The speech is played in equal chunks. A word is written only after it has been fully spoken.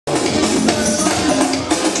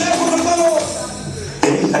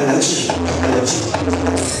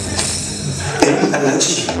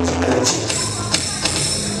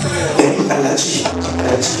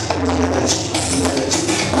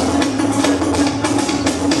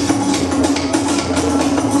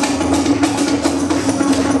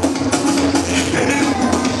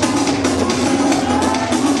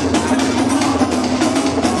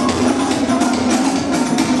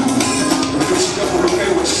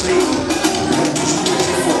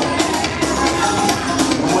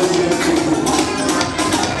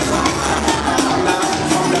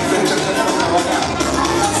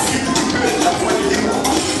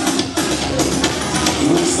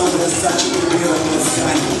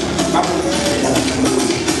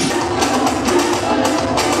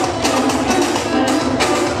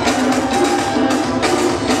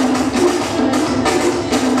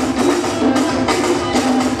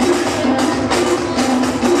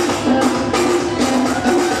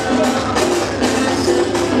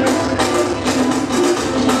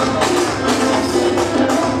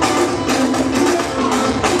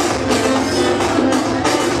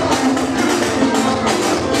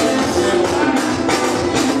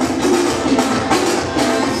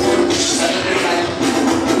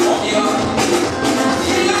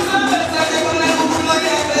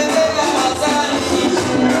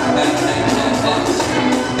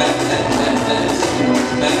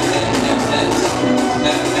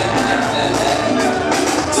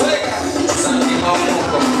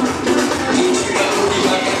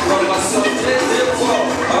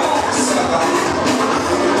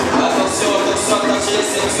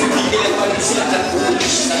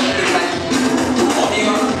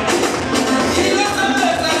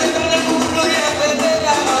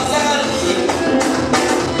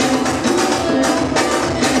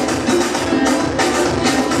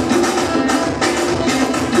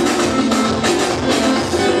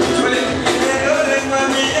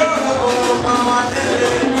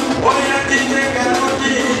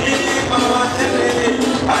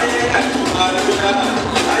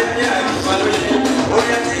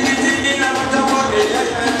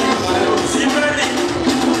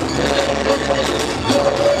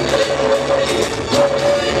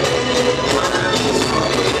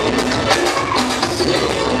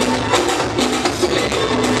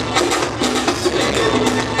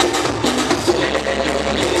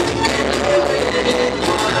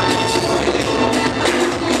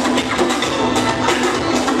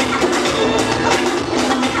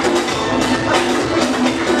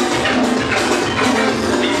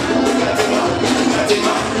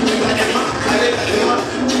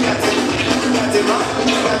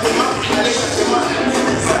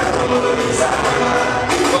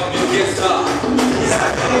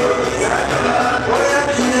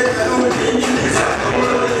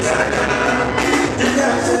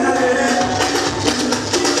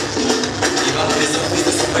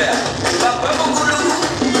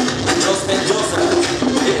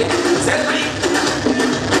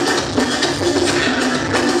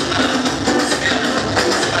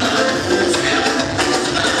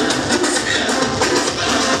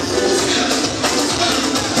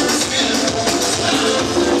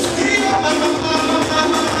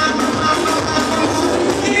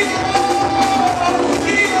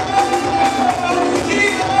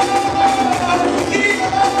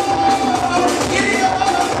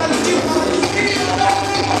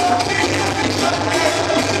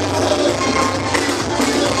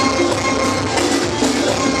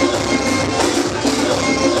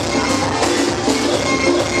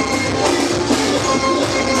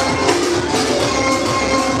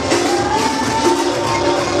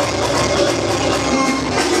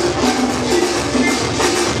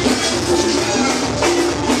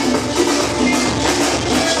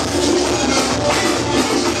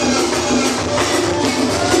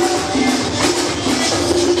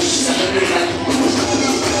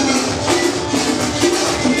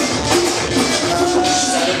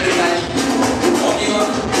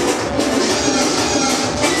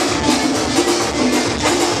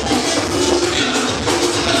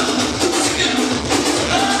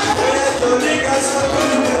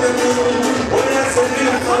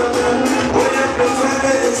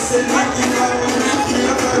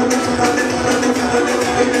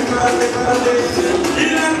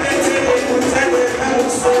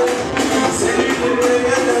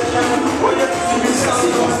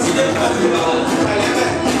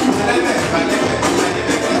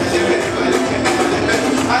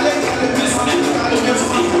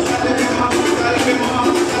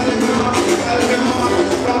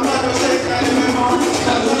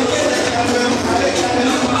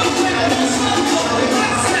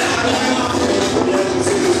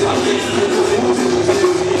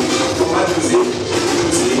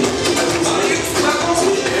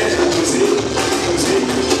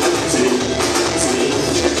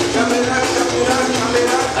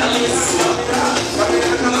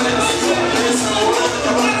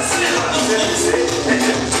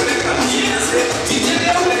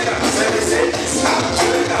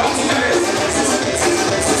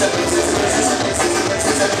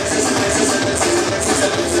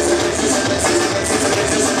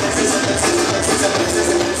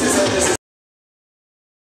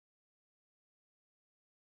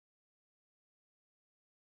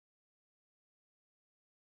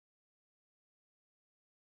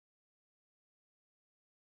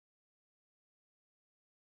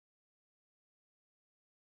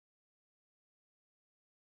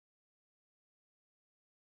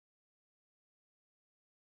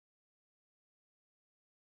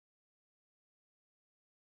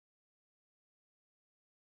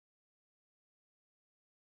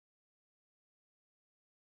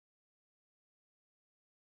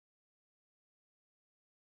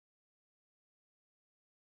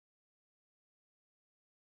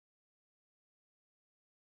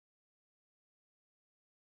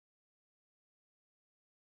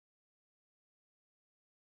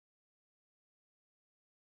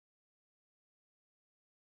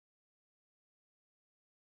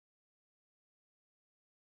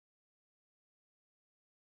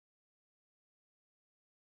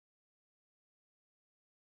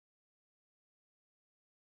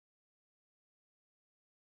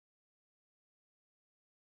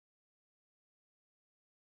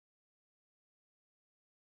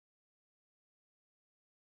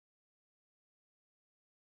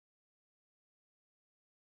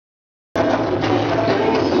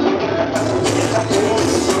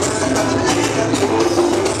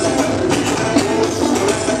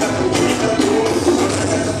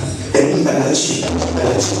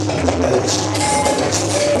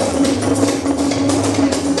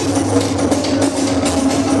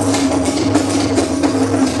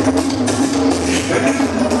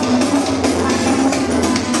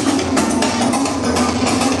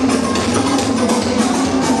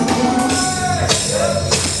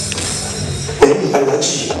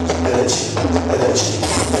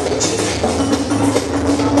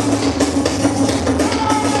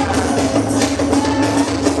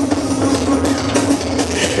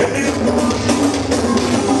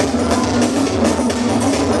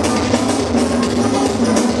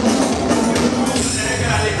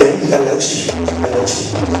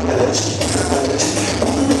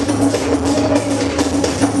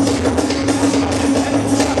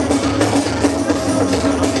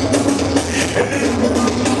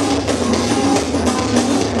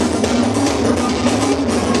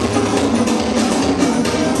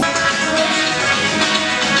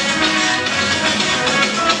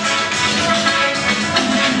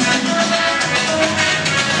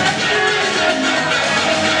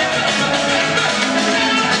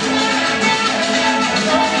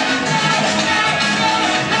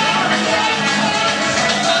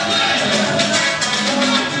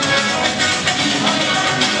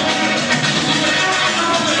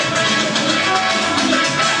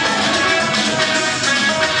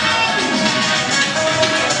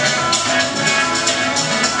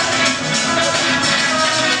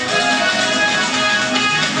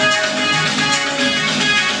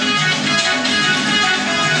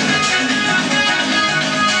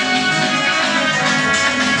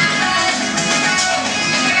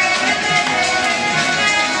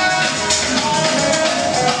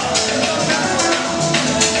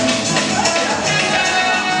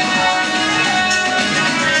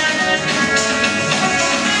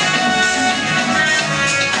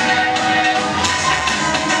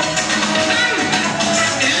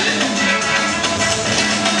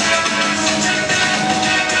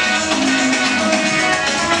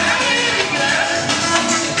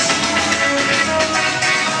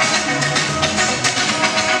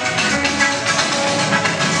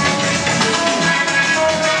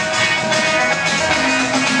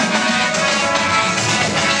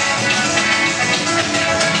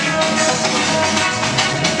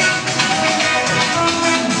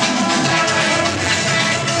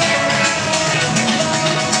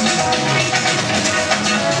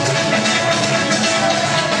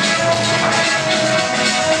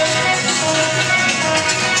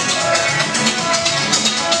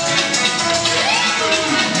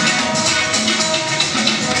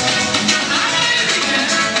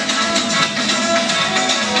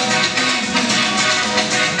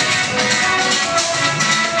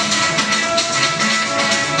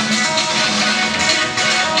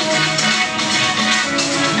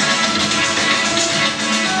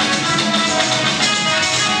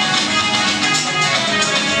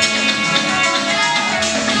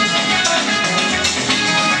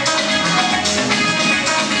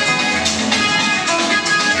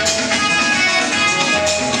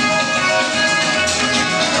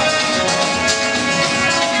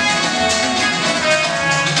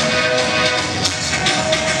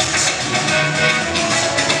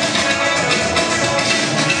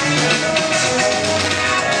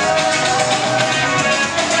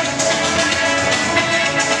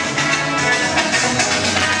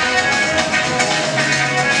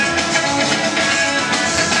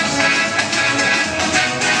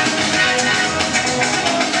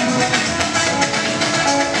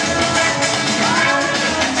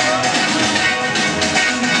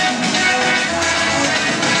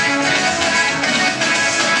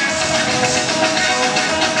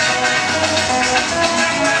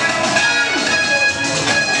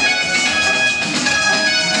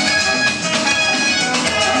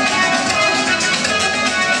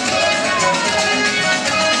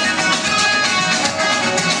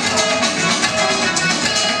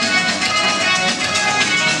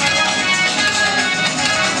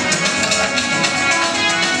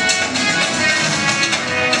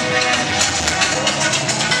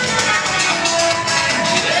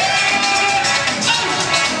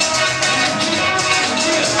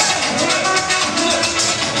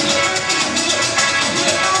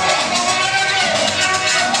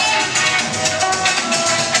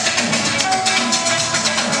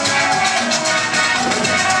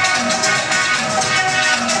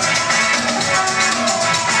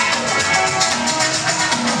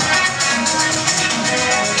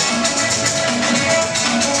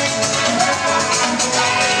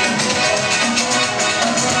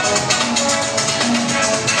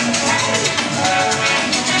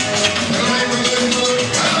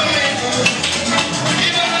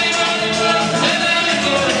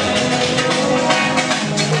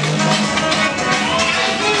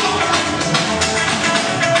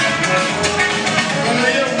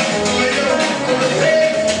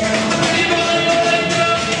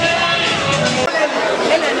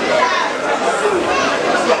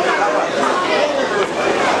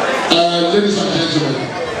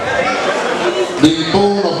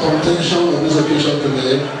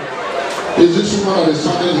today is this woman that is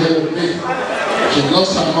standing here with me. She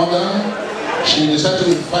lost her mother. She decided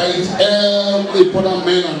to invite every important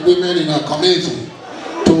men and women in her community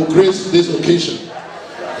to grace this occasion.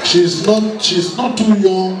 She's not too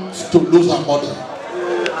young to lose her mother.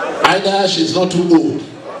 Either she's not too old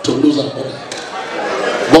to lose her mother.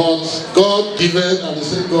 But God giveth and the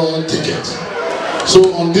same God taketh.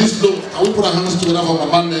 So on this note, can we put our hands together for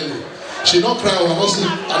Mama Nelly? She don't cry, I don't see.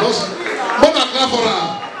 Mama clap for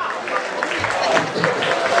her.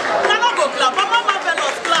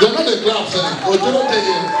 They're not the claps, but you don't take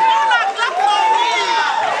it.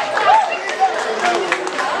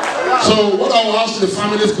 So what I will ask the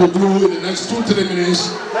families to do in the next 2-3 minutes,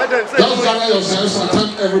 just gather yourselves and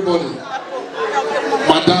thank everybody.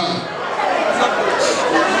 Madam.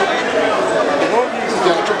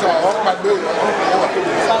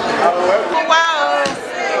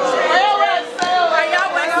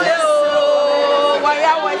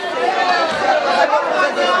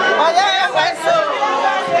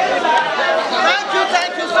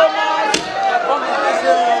 Thank you so much.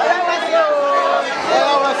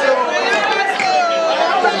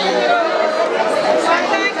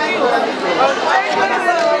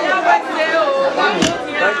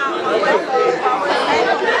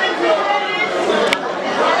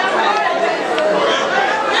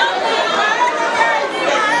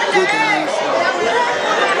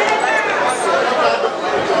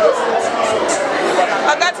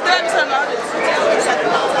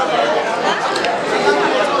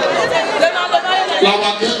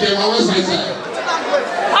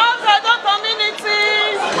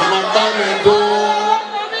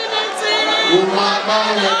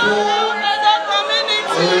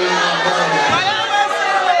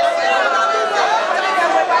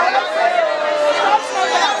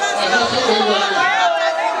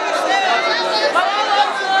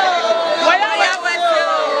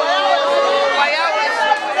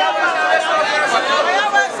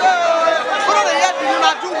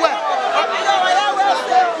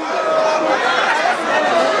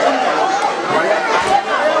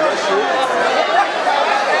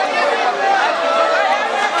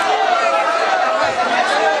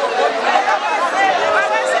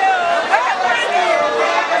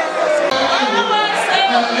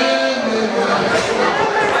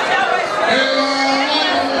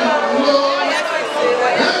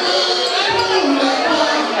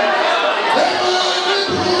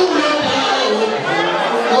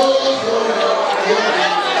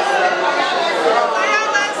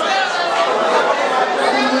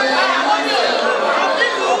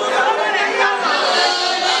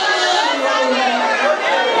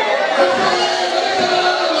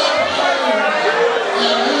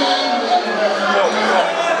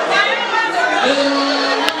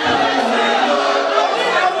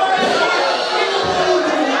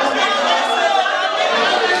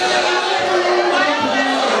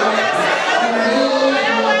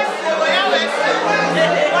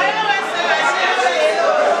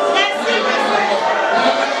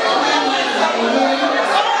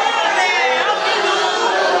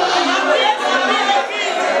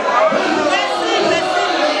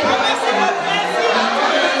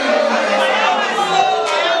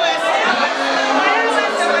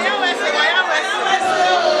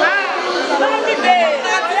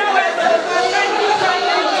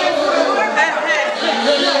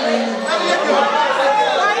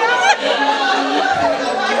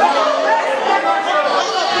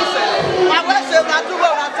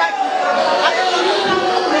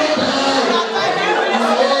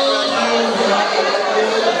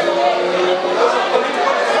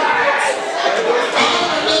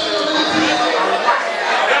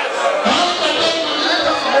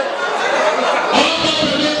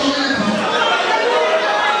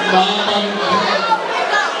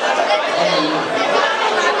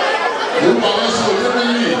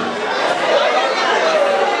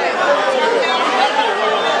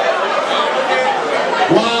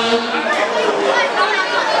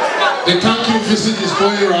 The thank you visit is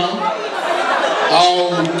going around.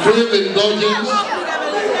 I'll crave the indulgence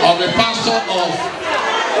of the pastor of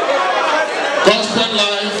Gospel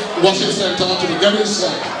Life Worship Center to be getting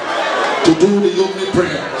set to do the opening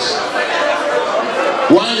prayers.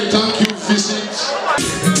 While the thank you visit,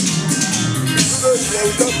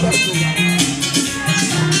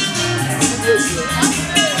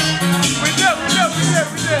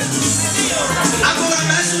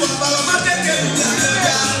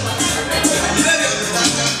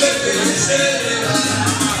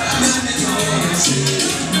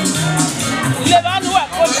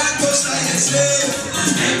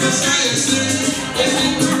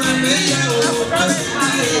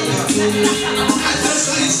 I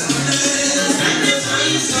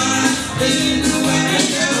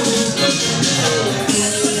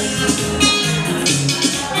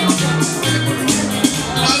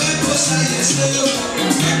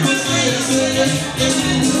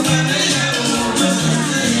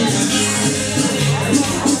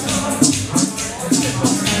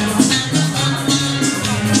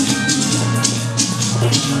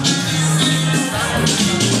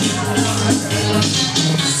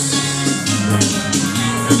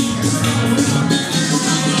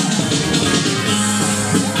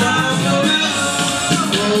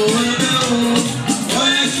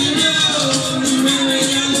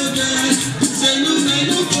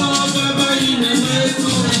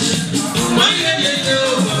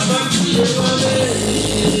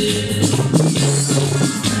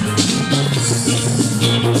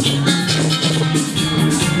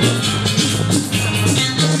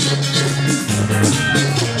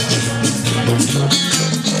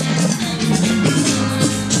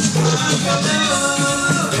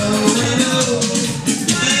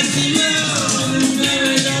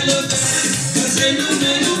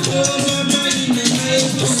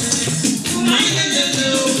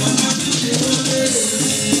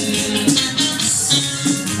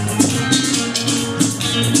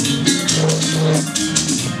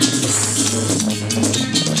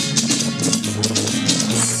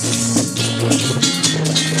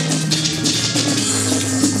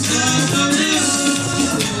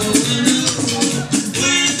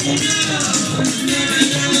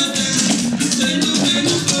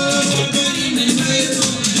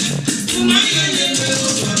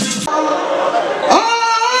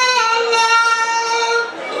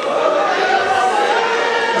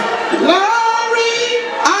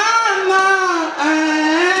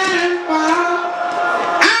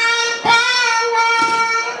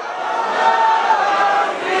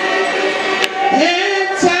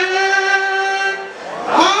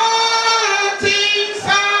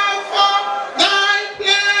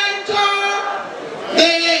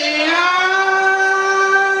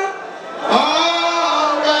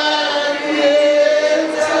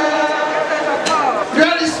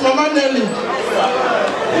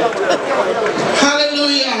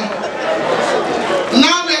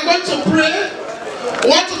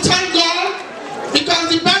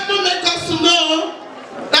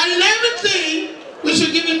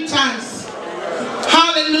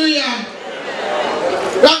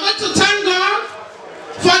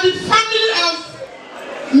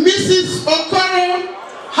Mrs. Okoro,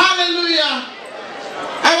 hallelujah.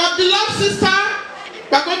 Our beloved sister,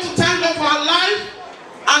 we are going to thank God for her life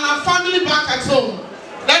and her family back at home.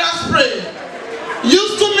 Let us pray.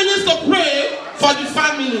 Use 2 minutes to pray for the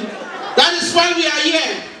family. That is why we are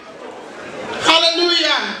here.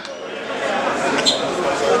 Hallelujah.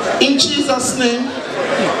 In Jesus' name.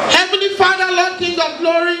 Heavenly Father, Lord King of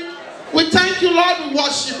glory, we thank you, Lord, we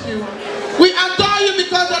worship you. We adore you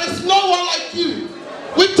because there is no one like you.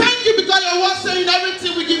 We thank you because your word saying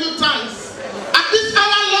everything we give you thanks. At this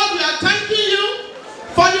hour, Lord, we are thanking you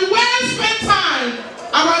for the well-spent time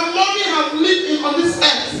our mommy have lived on this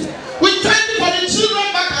earth. We thank you for the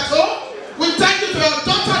children back at home. We thank you for your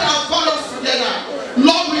daughter that has brought us together.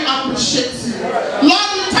 Lord, we appreciate you. Lord,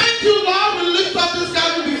 we thank you, Lord. We lift up this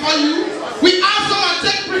gathering before you. We ask Lord to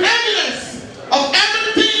take preeminence of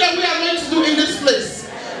everything that we are going to do in this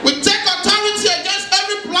place. We take authority against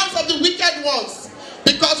every plan of the wicked ones.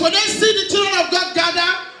 Because when they see the children of God gather,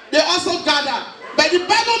 they also gather. But the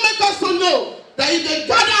Bible makes us to know that if they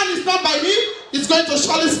gather and it's not by me, it's going to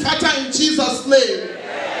surely scatter in Jesus' name.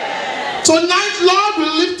 Tonight, Lord, we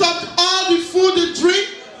lift up all the food, the drink,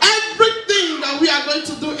 everything that we are going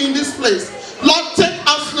to do in this place. Lord, take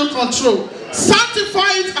absolute control.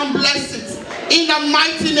 Sanctify it and bless it. In the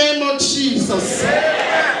mighty name of Jesus.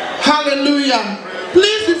 Hallelujah.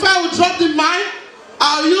 Please, before I will drop the mic,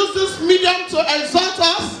 I'll use this medium to exhort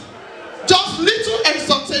us. Just little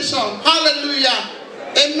exhortation. Hallelujah.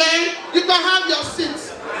 Amen. You can have your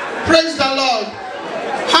seats. Praise the Lord.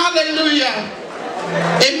 Hallelujah.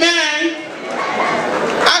 Amen.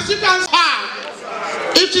 As you can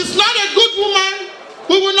see, if she's not a good woman,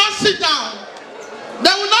 we will not sit down.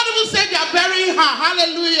 They will not even say they are burying her.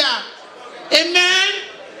 Hallelujah. Amen.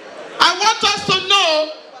 I want us to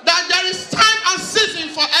know that there is time and season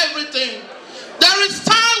for everything. There is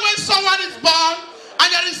time when someone is born, and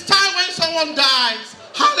there is time when someone dies.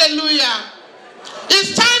 Hallelujah.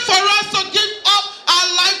 It's time for us to give up our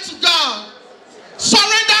life to God.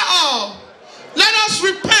 Surrender all. Let us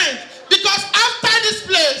repent, because after this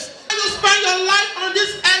place, when you spend your life on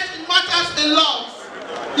this earth, it matters a lot.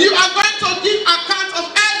 You are going to give account of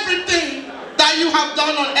everything that you have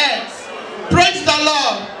done on earth. Praise the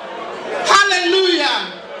Lord.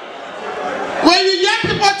 Hallelujah. When you hear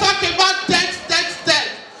people talk about death,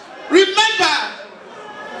 remember,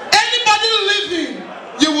 anybody living,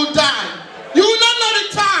 you will die. You will not know the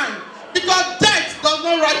time, because death does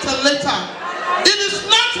not write a letter. It is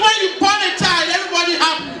not when you born a child, everybody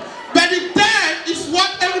happy. But the death is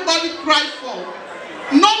what everybody cries for.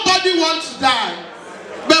 Nobody wants to die.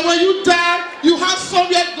 But when you die, you have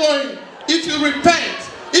somewhere going. If you repent,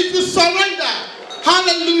 if you surrender,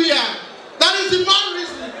 hallelujah. That is the main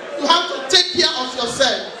reason you have to take care of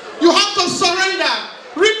yourself. You have to surrender.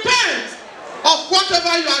 Repent of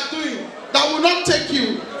whatever you are doing that will not take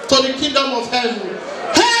you to the kingdom of heaven.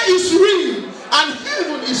 Hell is real and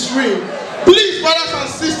heaven is real. Please, brothers and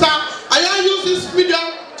sisters, I want to use this medium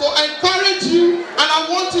to encourage you, and I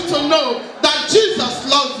want you to know that Jesus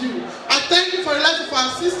loves you. I thank you for the life of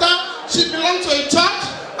our sister. She belongs to a church,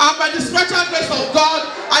 and by the special grace of God,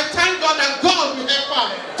 I thank God that God will help her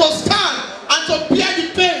to stand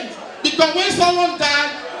someone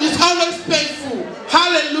died is always painful.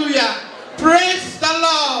 Hallelujah. Praise the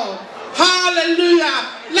Lord. Hallelujah.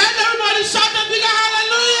 Let everybody shout a bigger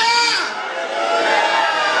hallelujah.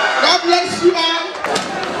 God bless you all.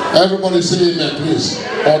 Everybody say amen, please.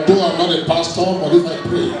 Although I'm not a pastor, but if I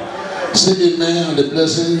pray, say amen and the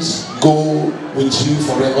blessings go with you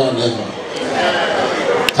forever and ever.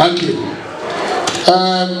 Thank you.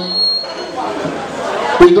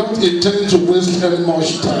 We don't intend to waste very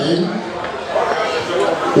much time.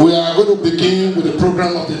 We are going to begin with the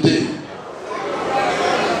program of the day.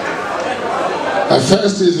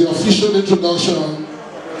 First is the official introduction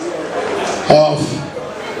of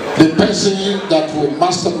the person that will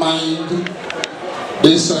mastermind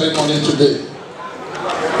this ceremony today.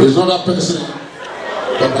 It's not a person,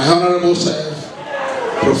 but my honorable self,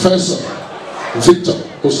 Professor Victor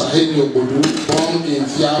Osaheni Obodu, born in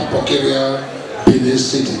Fia Pokeria, Benin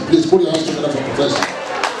City. Please put your hands together for Professor.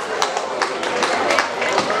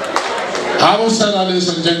 Having said that, ladies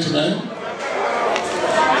and gentlemen,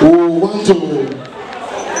 we want to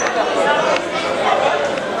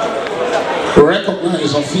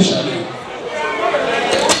recognize officially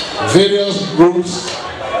various groups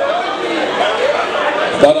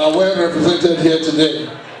that are well represented here today.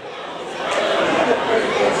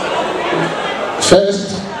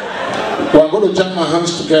 First, we are going to join our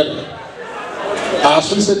hands together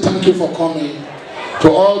as we say thank you for coming to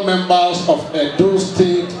all members of Edo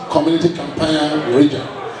State Community Campaign Region.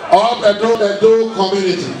 All Edo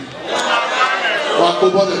community.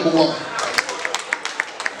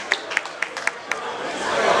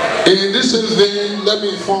 In this vein, let me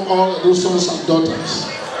inform all Edo sons and daughters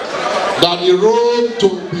that the road to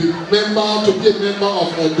be a member of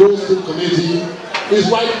Edo State Community is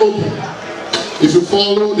wide open. If you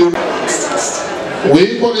follow the road, we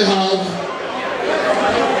equally have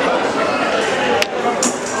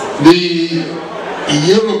the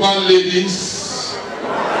Yoruba ladies.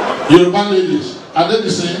 Are they the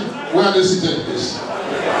same? Where are they seated, please?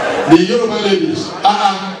 The Yoruba ladies.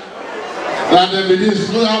 That the ladies.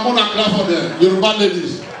 No, I'm going to clap for them. Yoruba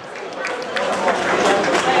ladies.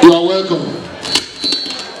 You are welcome.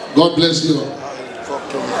 God bless you.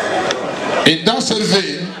 In that same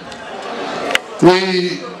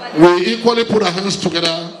vein, we equally put our hands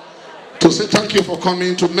together to say thank you for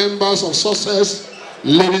coming to members of Success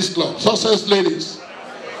Ladies Club. Success Ladies.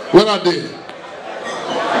 Where are they?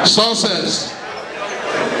 Success.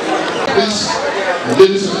 Please,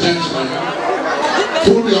 ladies and gentlemen,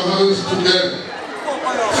 put your hands together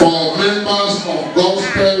for members of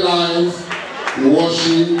Gospel Life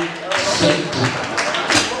Worship Center.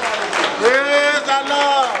 Praise the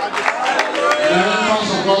Lord. Members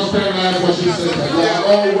of Gospel Life Worship Center, you are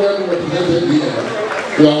all well represented here.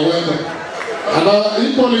 You are welcome. And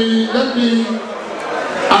equally, let me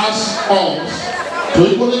ask us to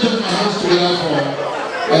equally join my hands together for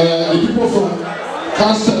the people from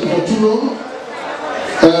Castle Otulo,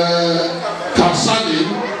 Kasani,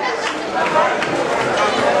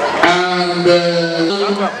 and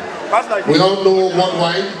we all know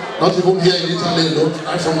worldwide, not even here in Italy,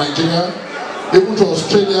 I'm from Nigeria, even to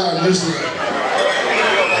Australia and New Zealand.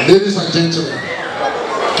 Ladies and gentlemen,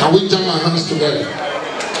 can we join our hands together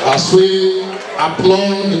as we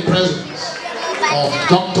applaud the presence of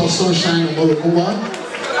Dr. Sunshine Omorokuwa,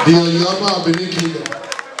 the Oyama of Benin Kingdom,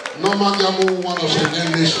 Norman Yamu, one of Shengen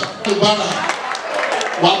Nation.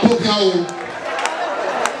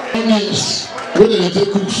 Yes, where they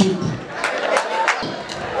take cook soup.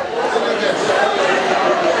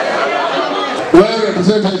 Well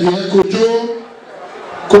represented here,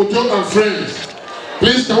 Kojo and friends.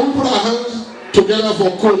 Please, can we put our hands together for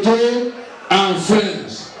Kojo and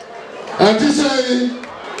friends? And this is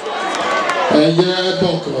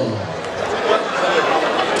Okoro.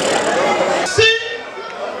 See,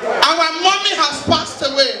 our mommy has passed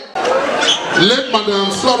away. Late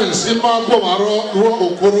Madam Florence Imaguomwanruo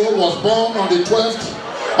Okoro was born on the 12th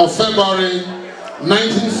of February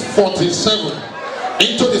 1947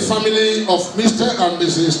 into the family of Mr. and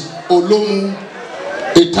Mrs. Olomu,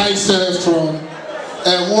 a Taise from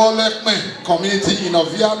Ewolekme community in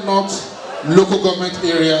Ovia North local government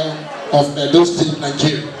area of Edo State,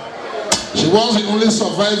 Nigeria. She was the only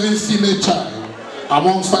surviving female child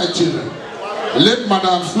among 5 children. Late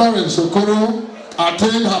Madam Florence Okoro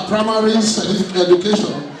attained her primary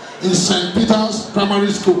education in St. Peter's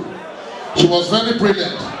Primary School. She was very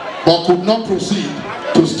brilliant but could not proceed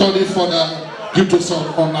to study further due to some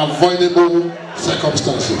unavoidable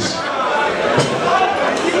circumstances.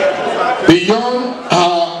 Beyond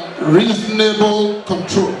her reasonable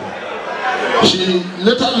control, she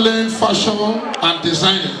later learned fashion and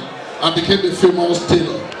designing and became a famous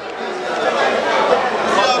tailor.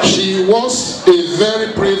 She was a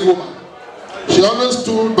very brave woman. She always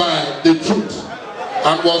stood by the truth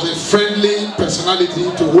and was a friendly personality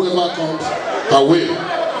to whoever comes her way.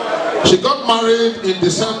 She got married in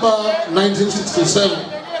December 1967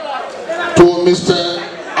 to Mr.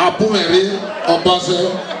 Apumere Obaze,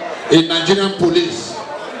 a Nigerian police,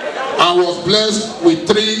 and was blessed with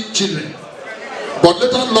 3 children, but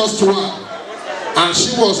later lost one, and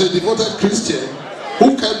she was a devoted Christian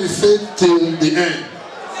who kept the faith till the end.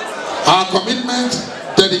 Her commitment,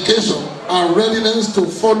 dedication, and readiness to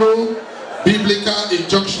follow biblical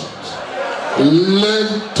injunctions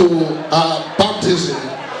led to her baptism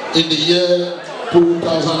in the year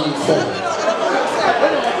 2004.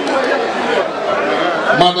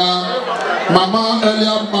 Mama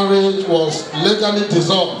earlier marriage was legally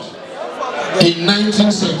dissolved in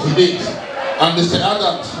 1978, and Mr.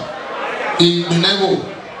 Adams Imaguomwanruo,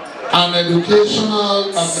 an educational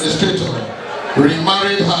administrator,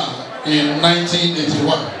 remarried her in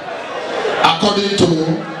 1981 according to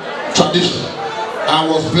tradition and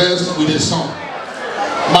was blessed with a son.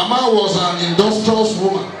 Mama was an industrious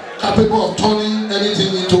woman capable of turning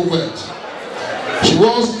anything into wealth. She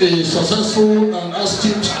was a successful and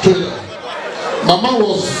astute trader. Mama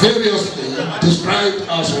was variously described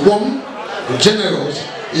as warm, generous,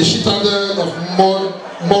 a citadel of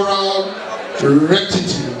moral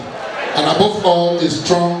rectitude, and above all, a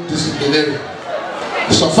strong disciplinarian.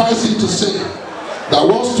 Suffice it to say that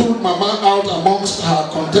what stood Mama out amongst her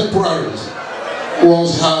contemporaries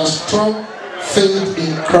was her strong faith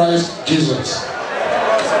in Christ Jesus.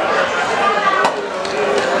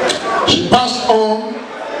 She passed on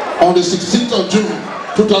the 16th of June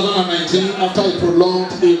 2019 after a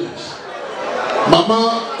prolonged illness.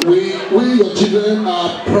 Mama, we your children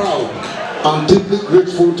are proud and deeply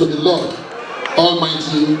grateful to the Lord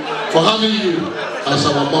Almighty for having you as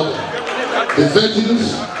our mother. The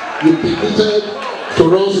virtues you bequeathed to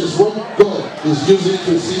us is what God is using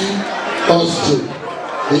to see us through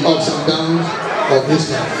the ups and downs of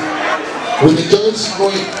this life. We rejoice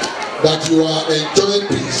knowing that you are enjoying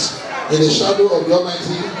peace in the shadow of the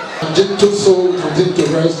Almighty, and gentle soul continue to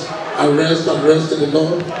rest and rest and rest in the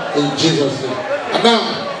Lord in Jesus' name. And now,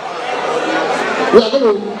 we are going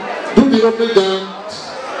to do the opening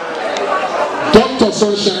dance. Dr.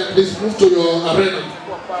 Sunshine, please move to your arena.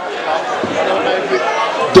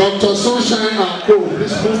 Dr. Sunshine and Co,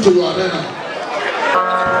 please move to your arena.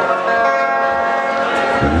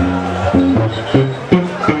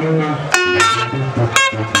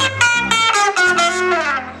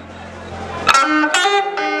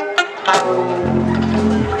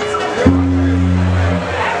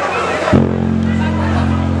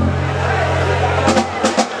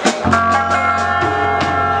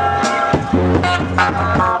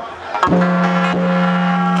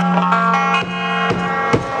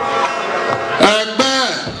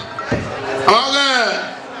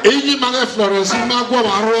 Florence,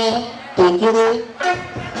 Imaguomwanruo, Okoro.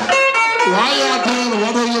 Why are you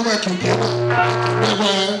what are you working together?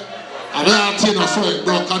 Never, I don't think I saw it,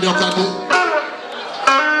 bro. Kadi.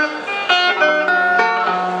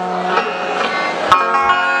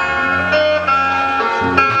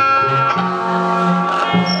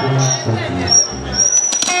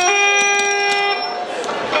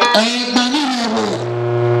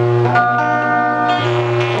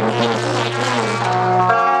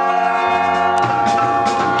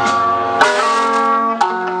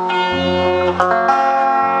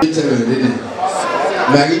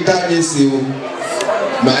 Marita Esiu,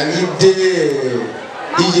 Marite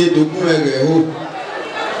Ije Dokumere Ho.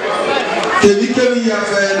 Kebikebi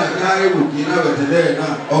Yafe na Kari Bukina Vetelena,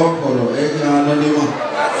 Okoro, Anonima.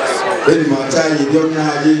 Very much I don't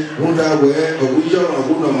know, Runda Ware, a Wijo, a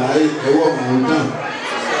Bunamai, a woman.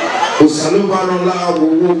 Usalubanola,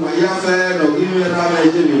 who my Yafe, no Gimera,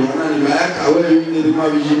 and Maka, where you need my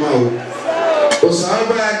Vijimao.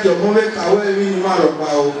 Osaba, your moment, away in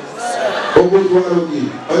Marapao. Ogoduarogi,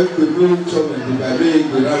 oil people told me the baby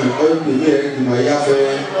will have oil to hear in my yafe.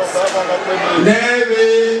 Never,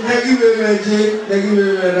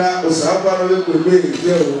 Negimera, Osaba will be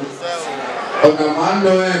killed. On a man,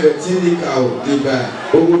 no, and the Tinica, the bag,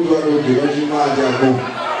 Ogoduarogi, Rojima, Jabo,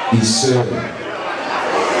 is served.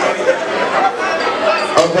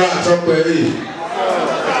 About Topper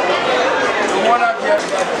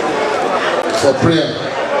for prayer.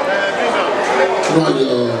 You and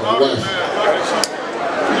your wife.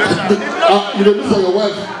 You don't do for your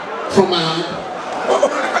wife from my hand.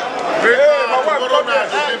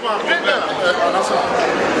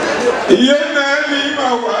 Yeah,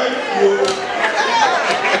 my wife.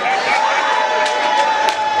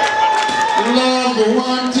 Love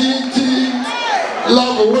one,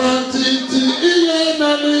 love one titi, iye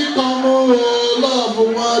nani komo, love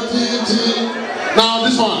one titi. Now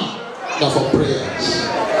this one, that's for prayers.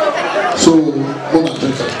 So, more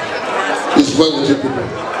than 20. It's well with you people.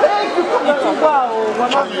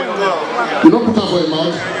 You don't put up for your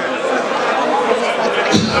mouth.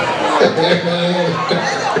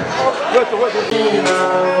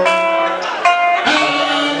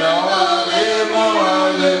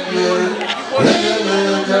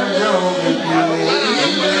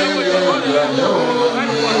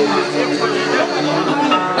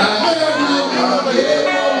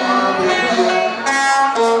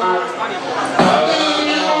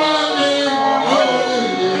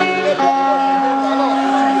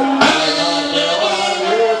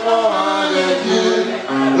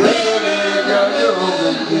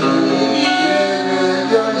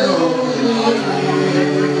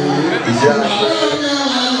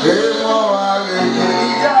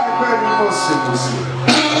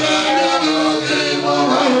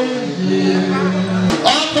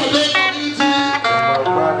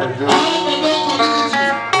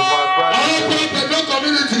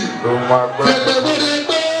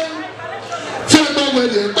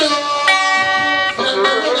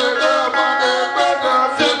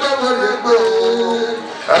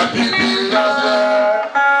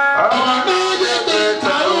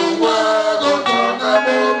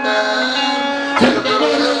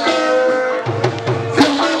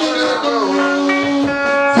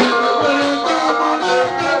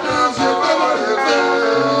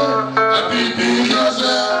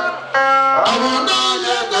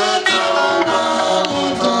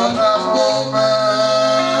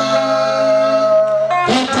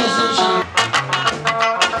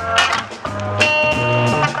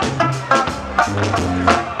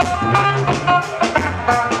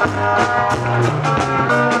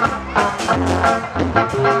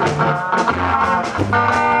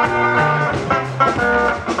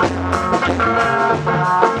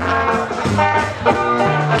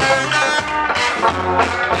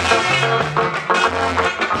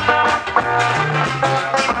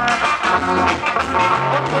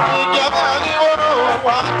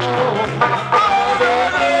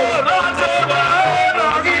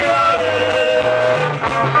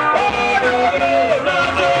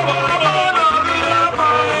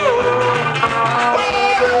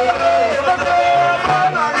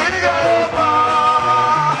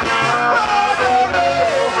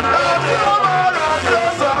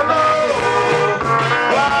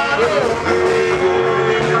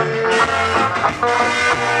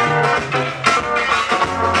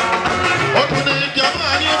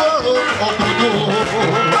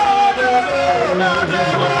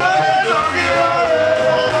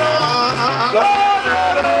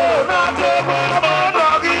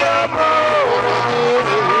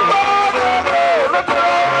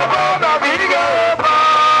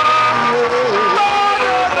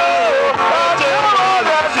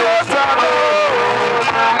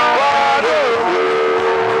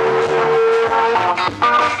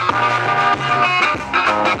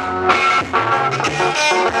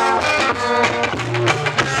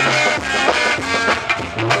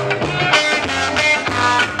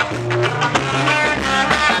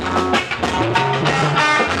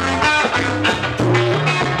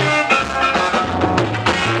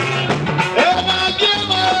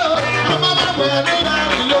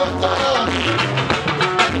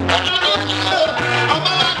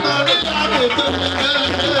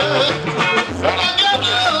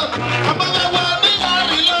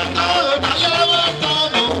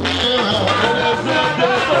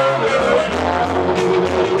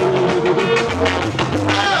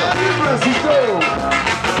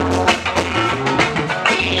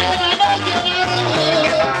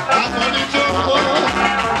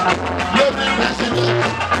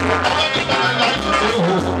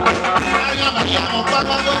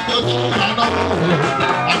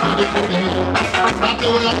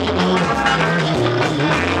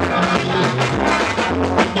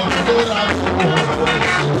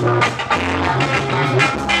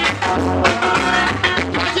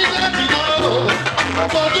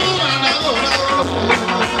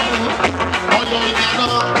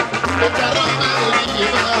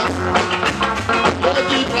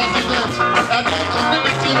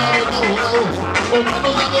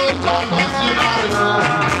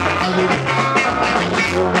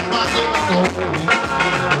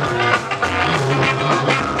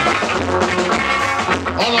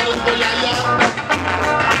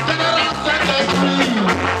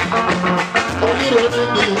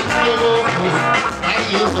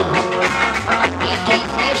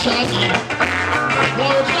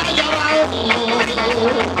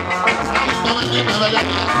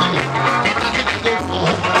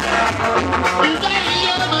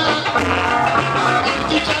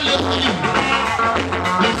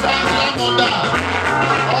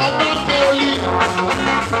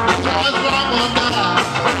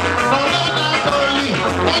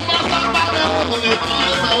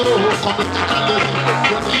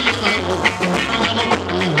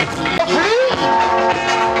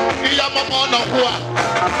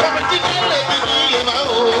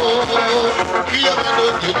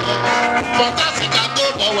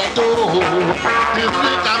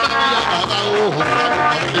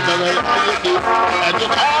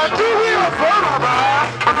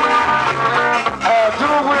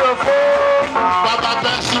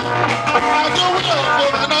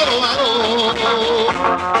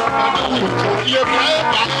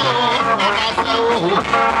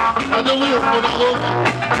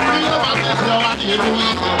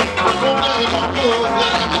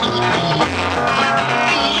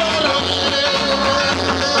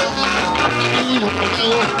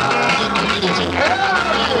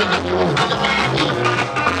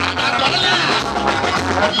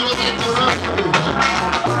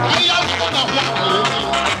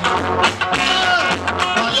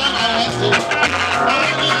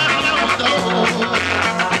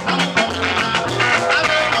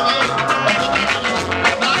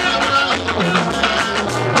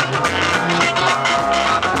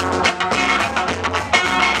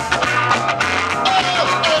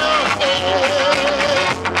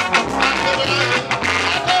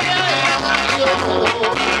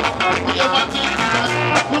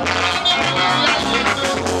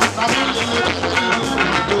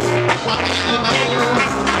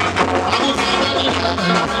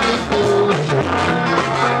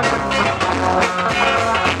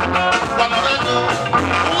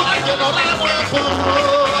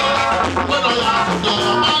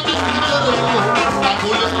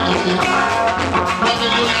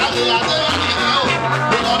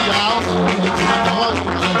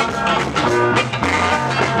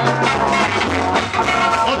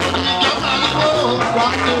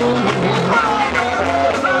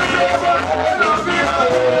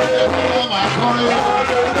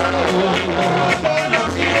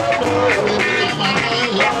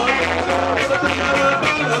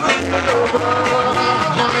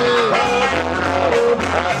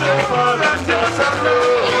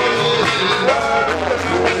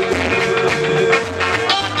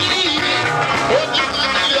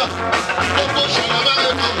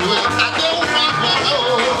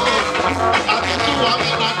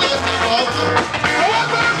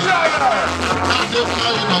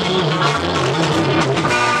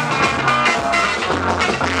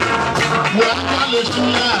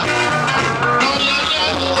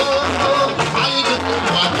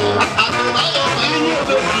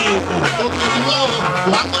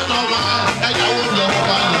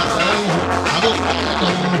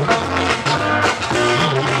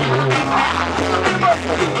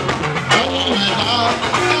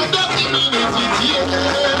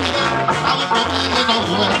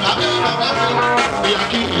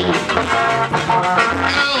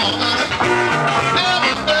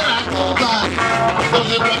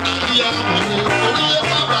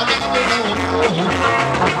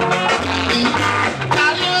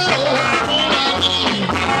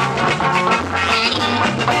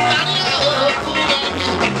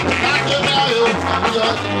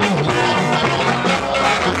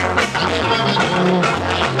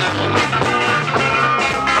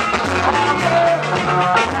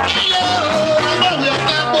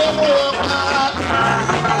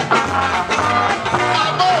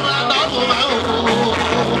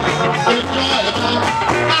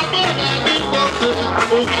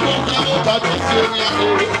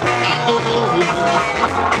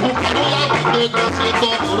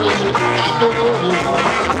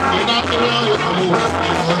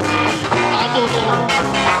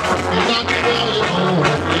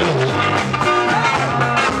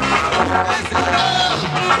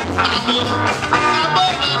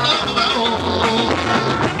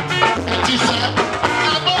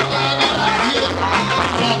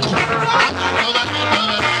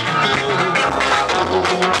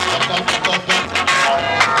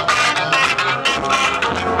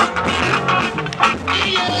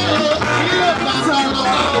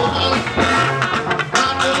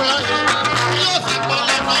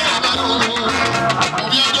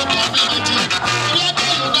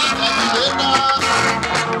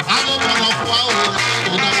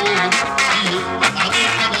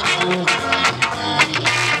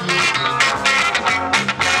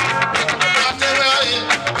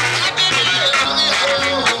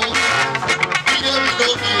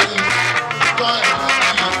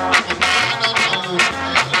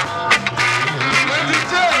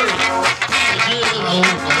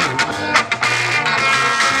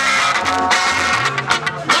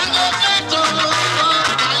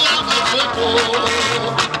 Oh,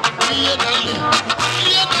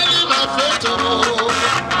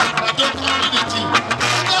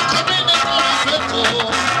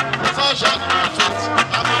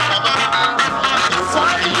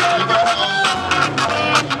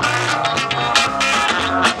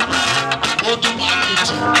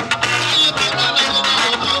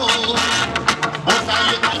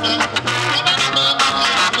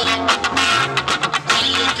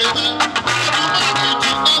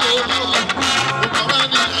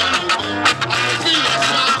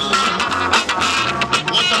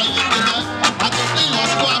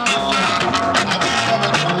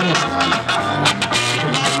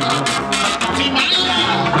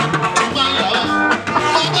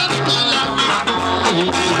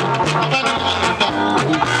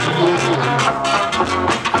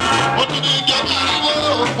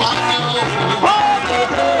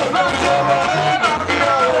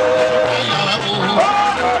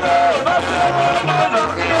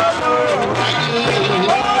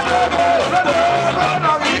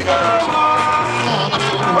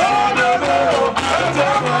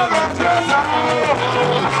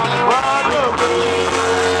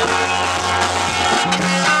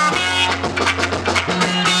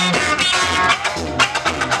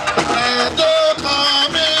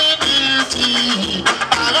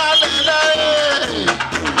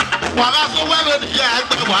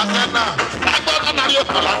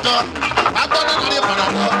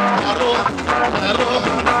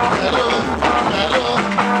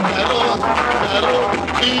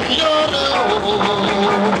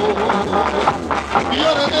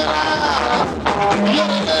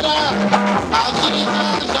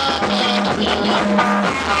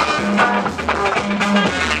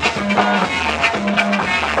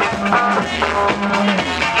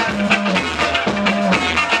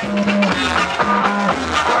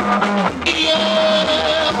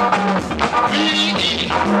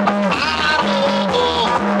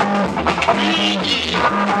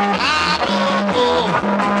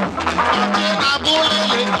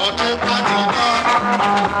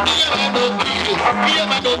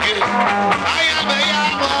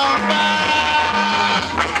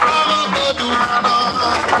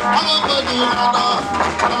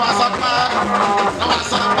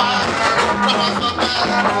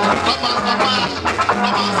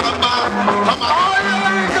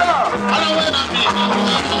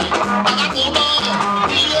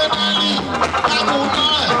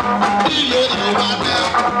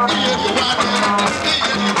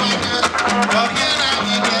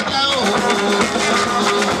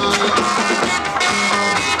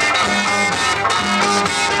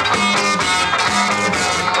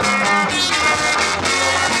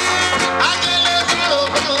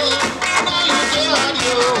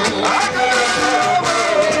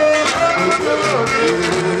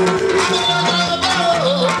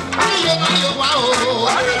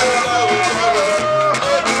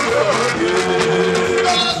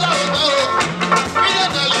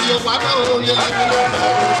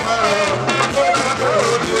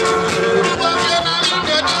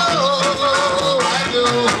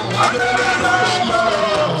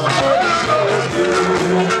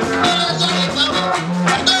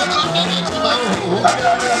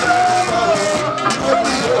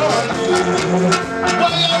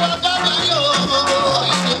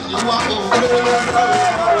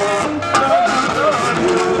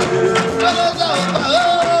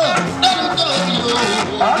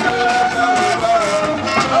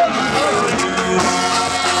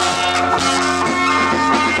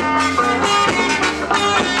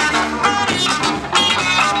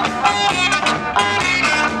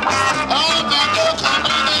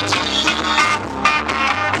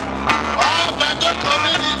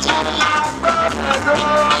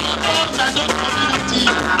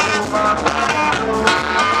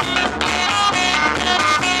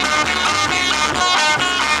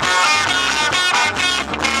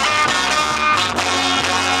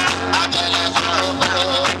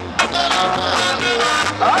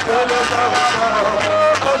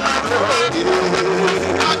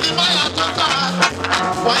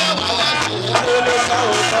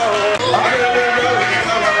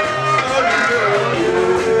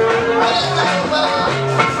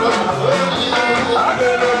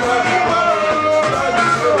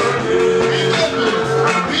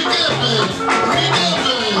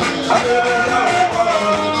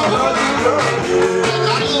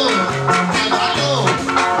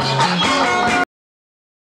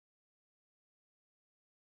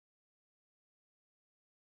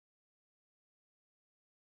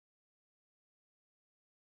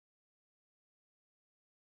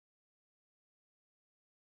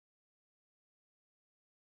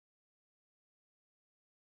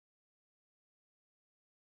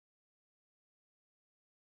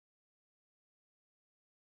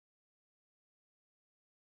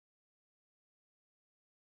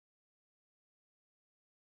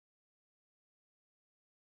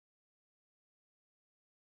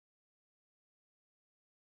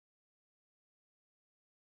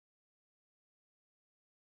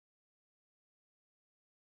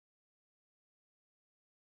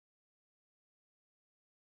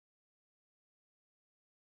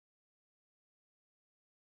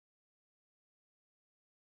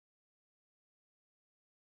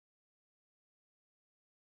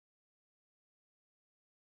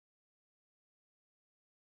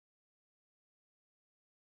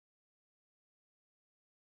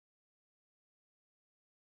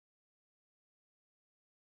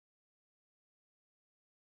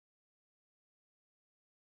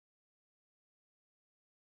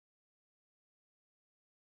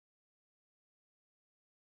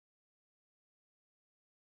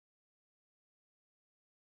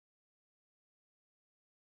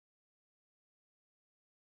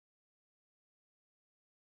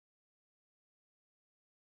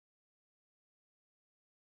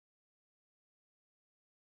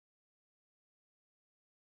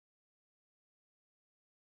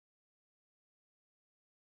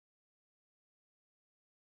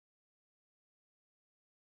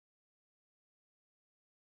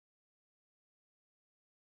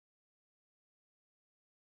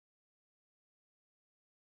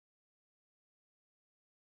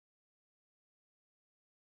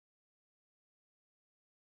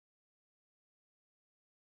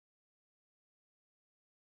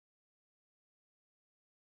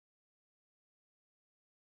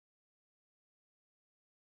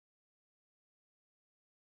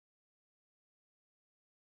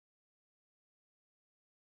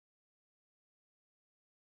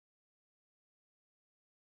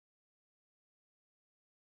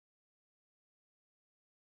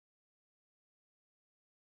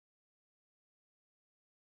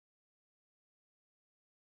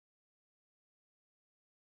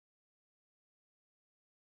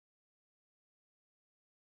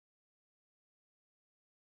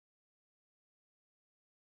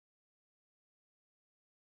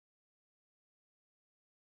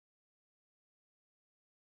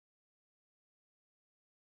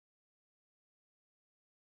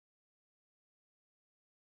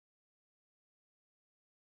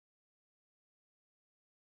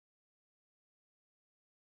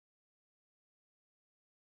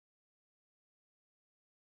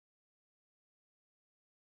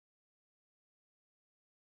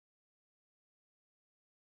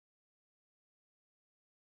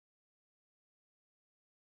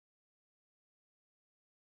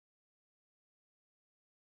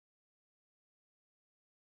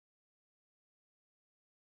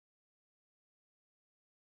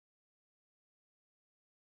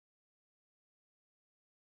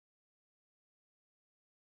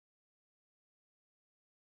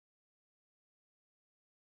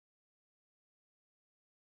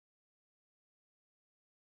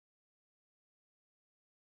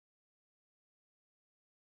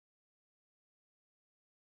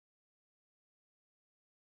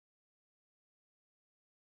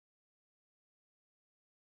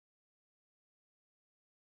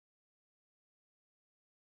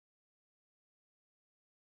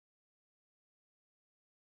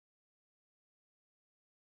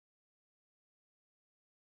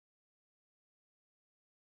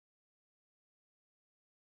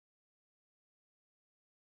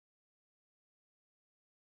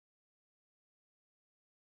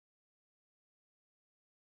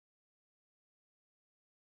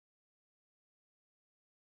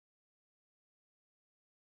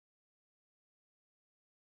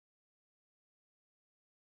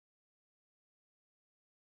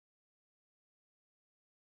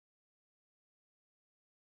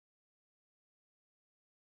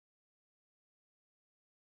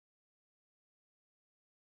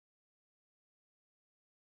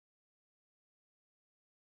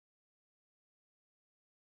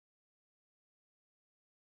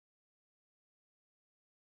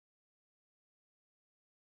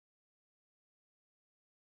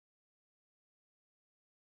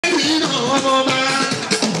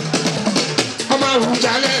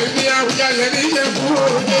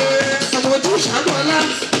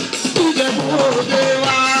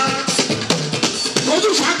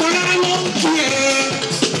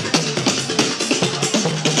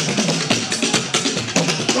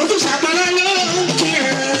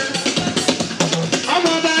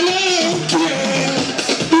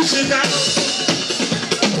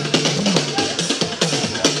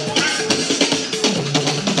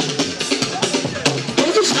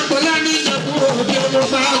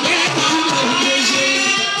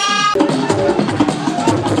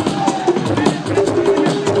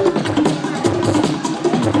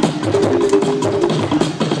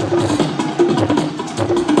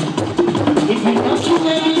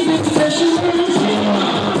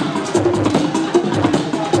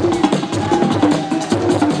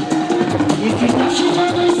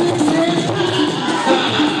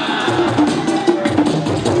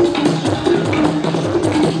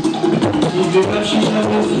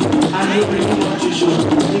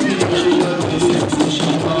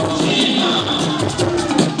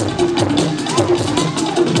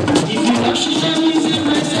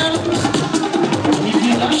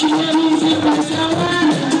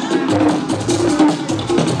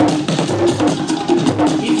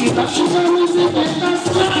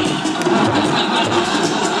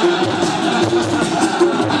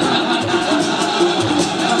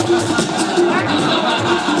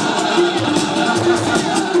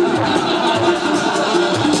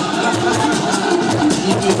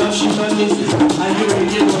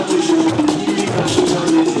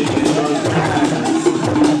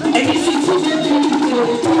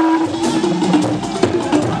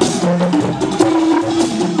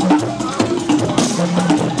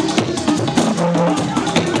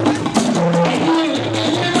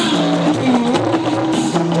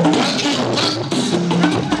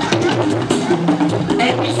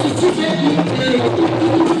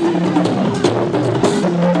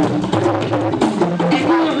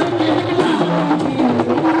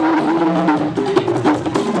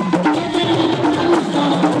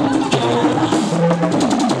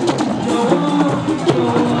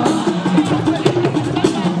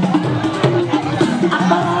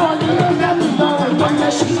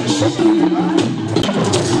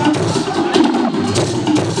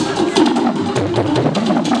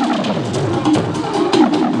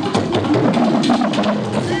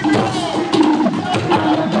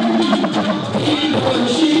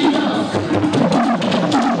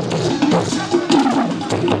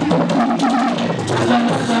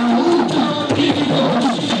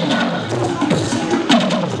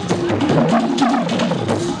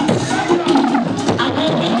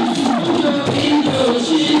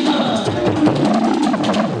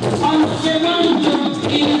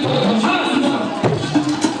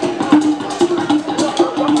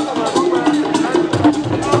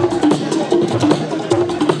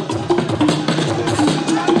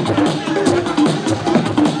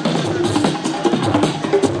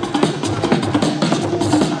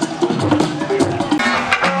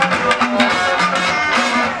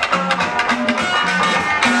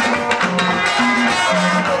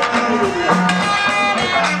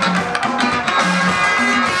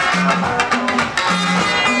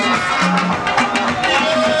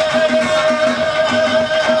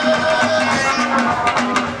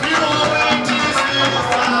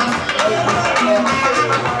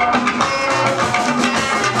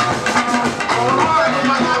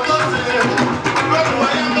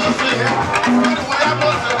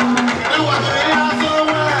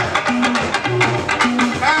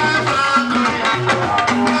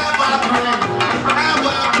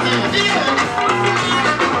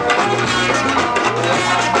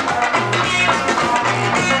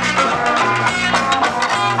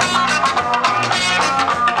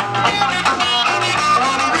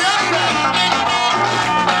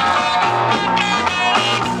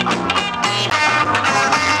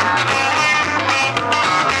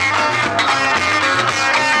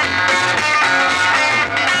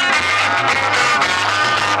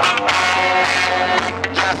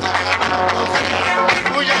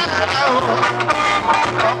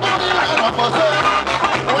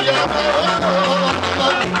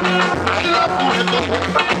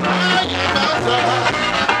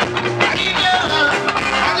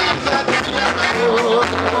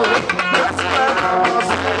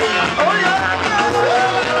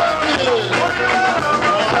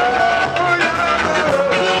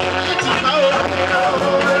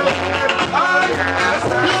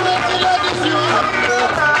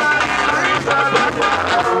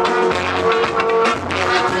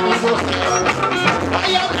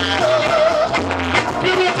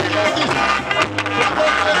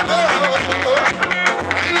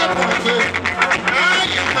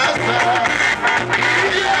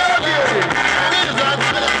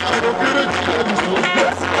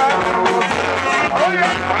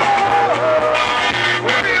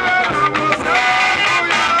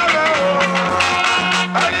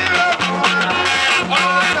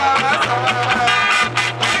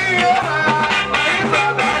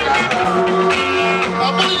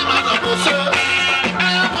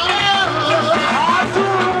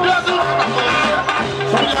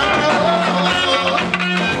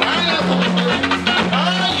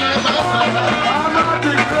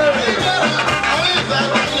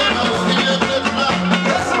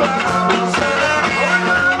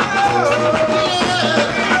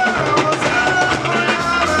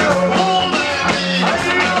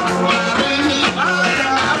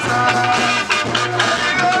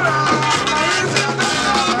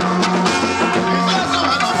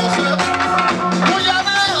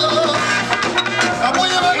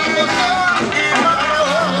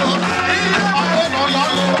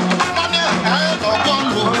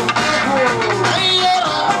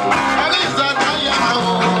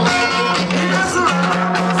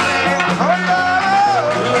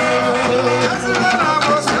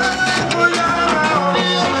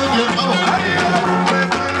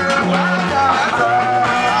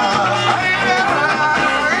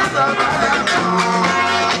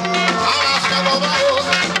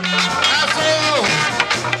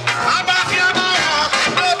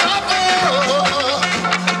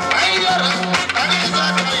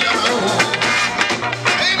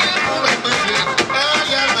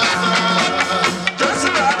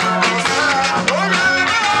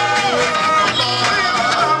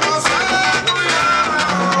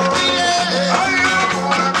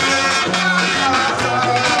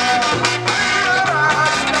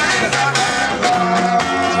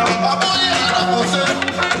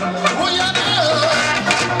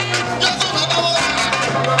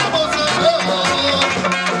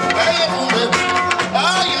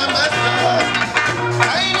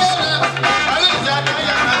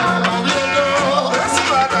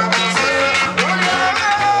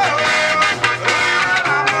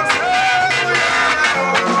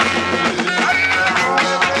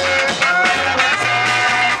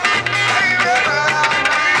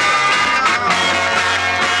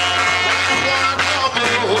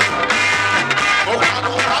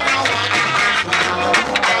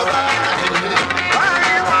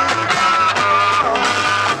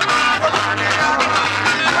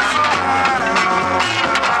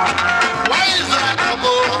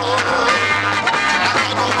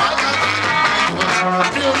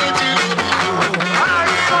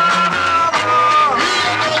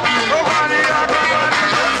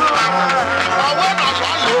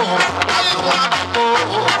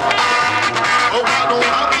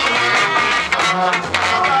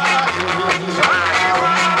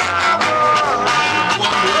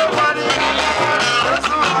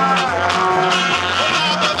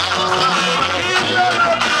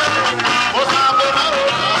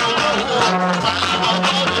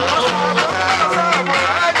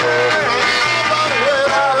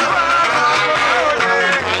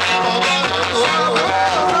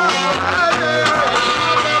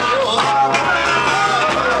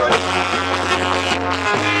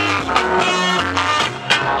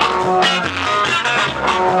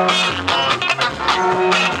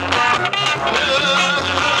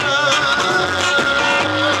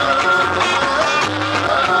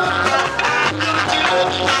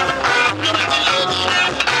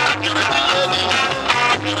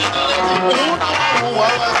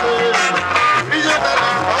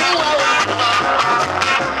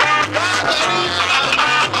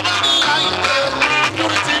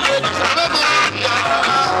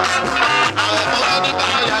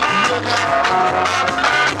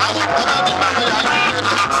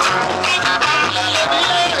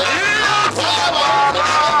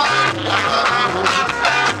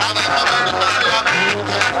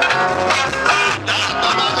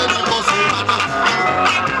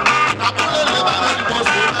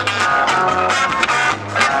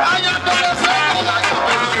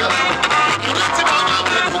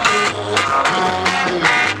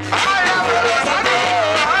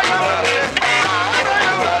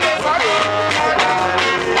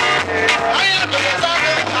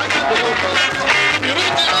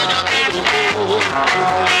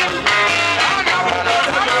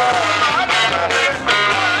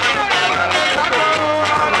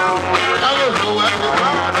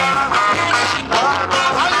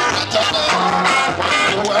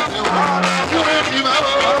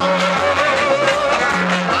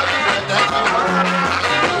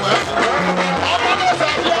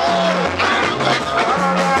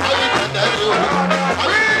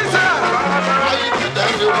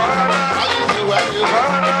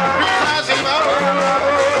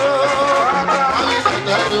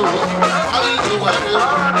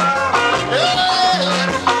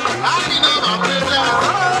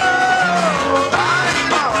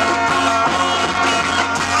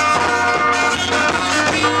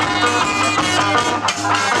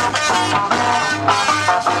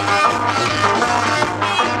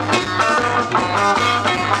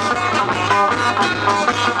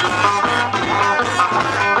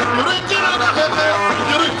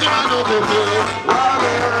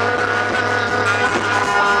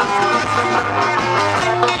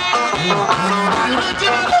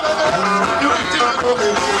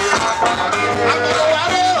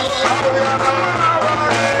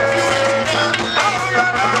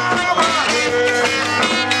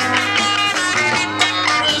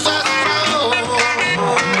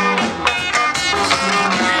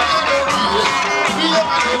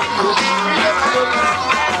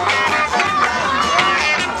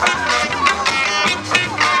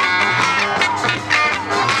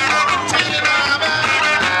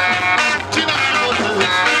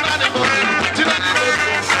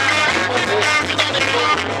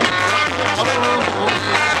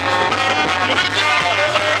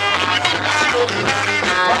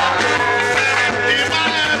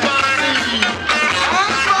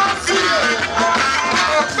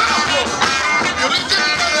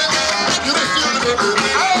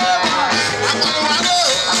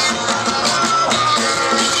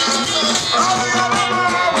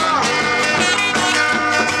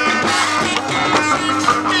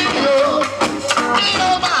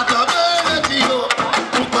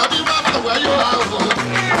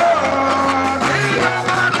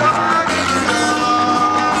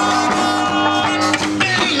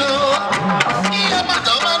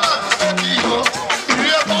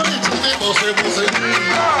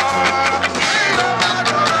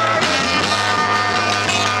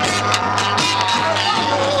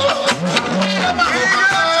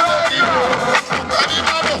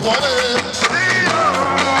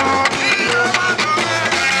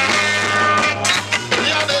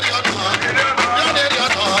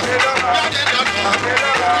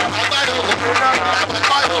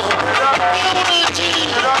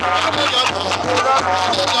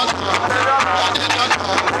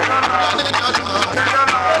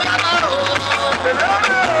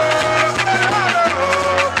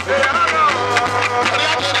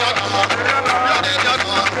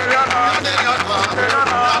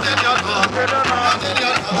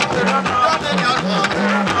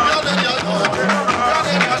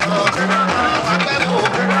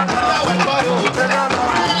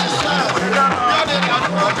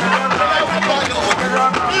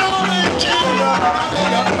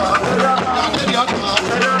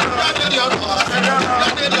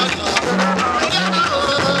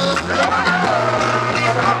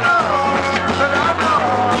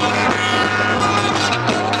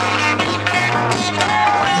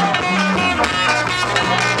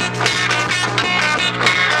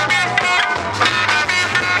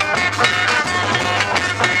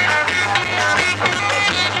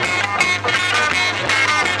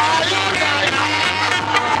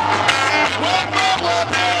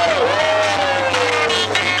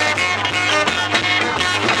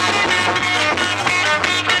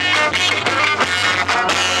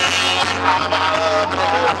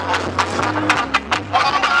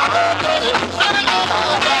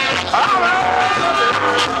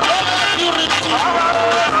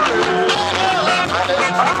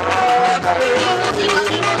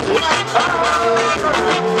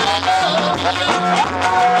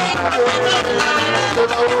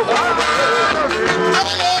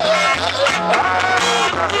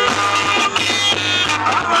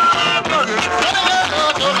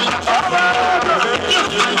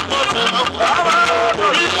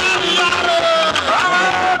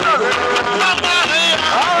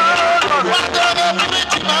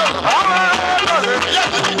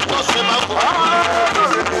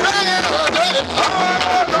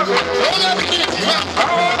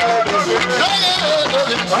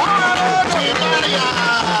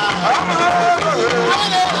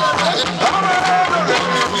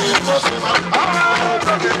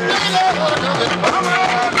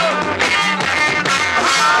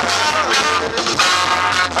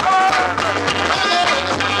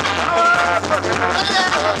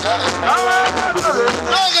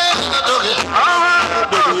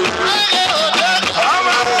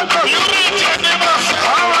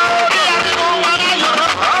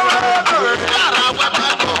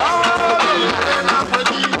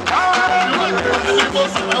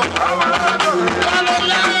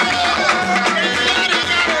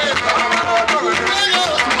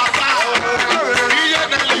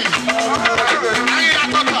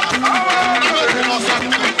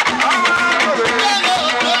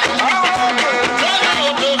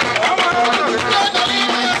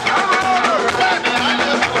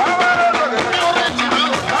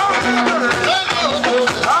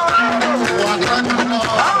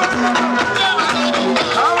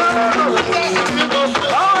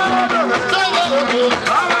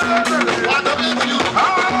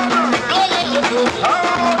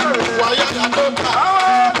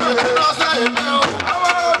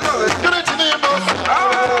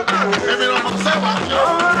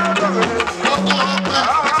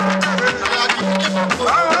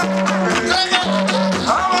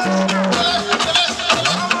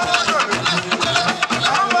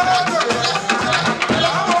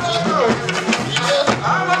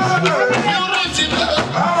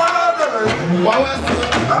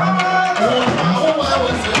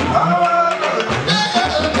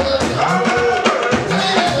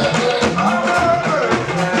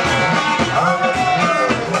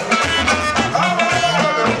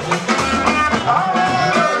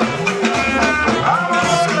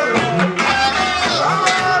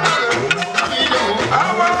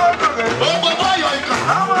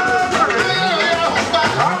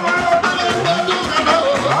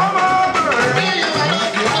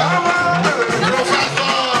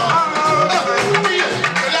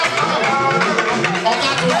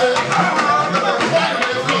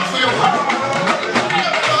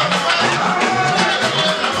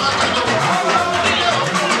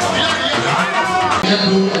 You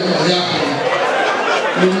are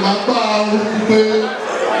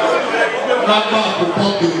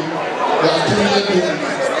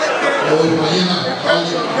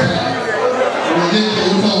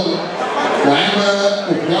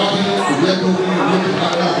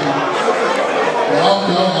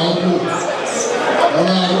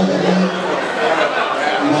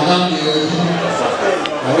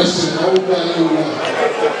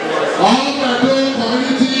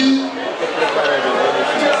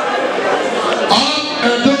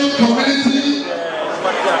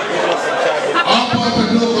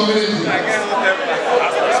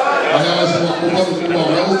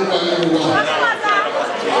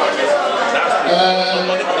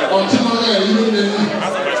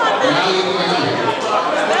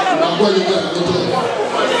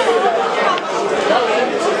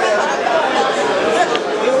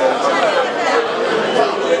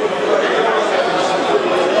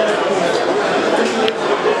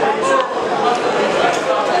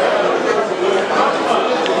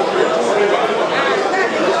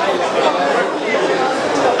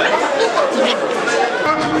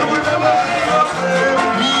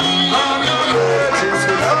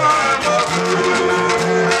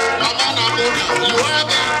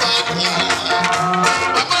the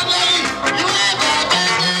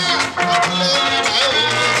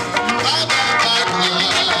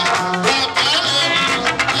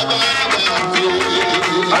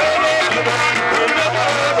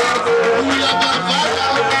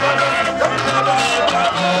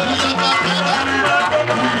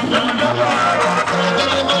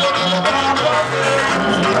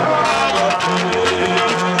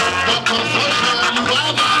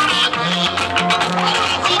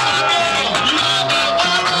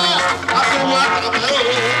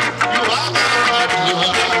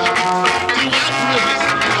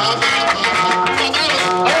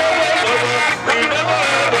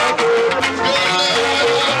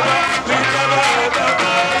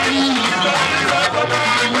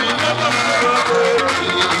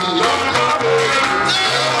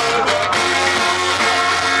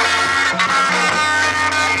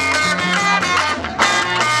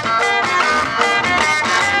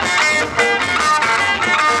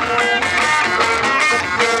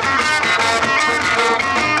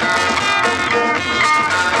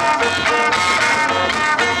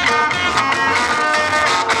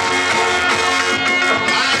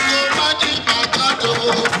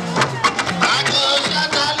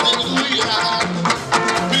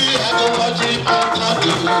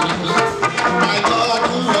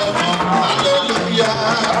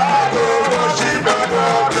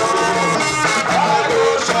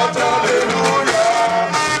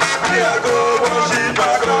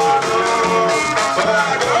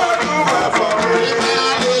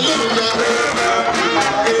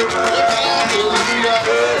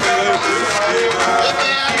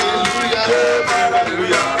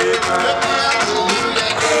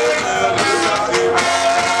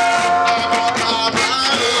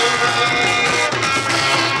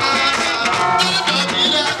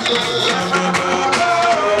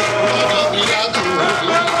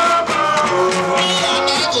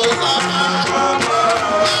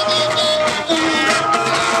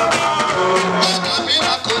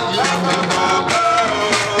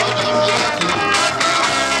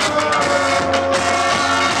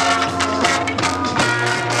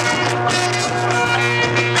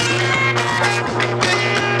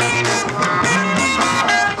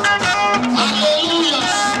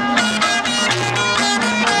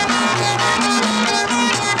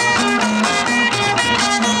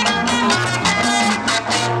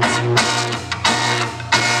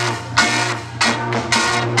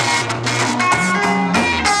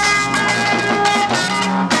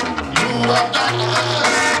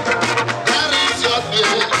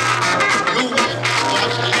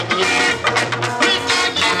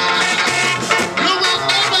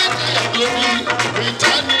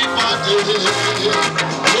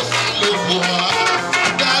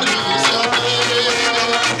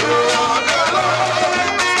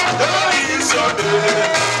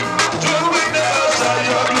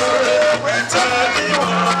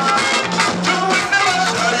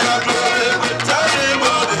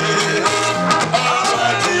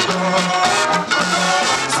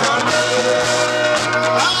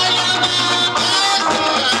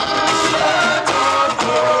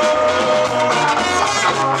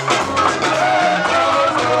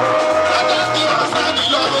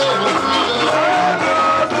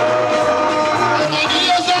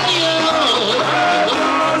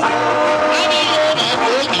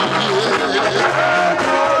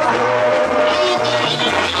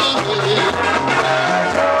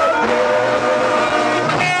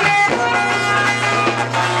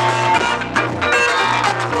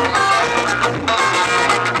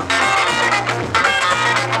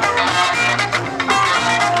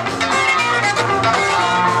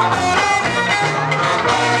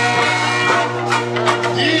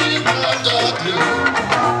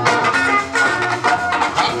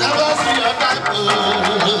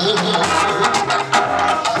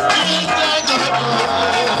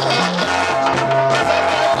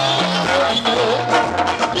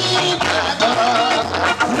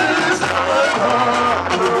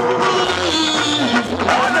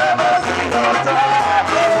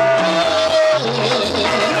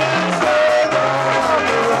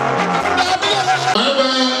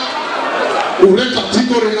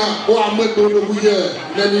who are made to the year,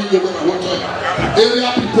 then you give them water.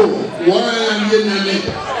 Area people, why are you in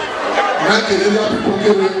the area people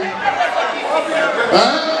give it?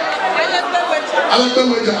 I don't know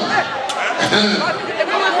where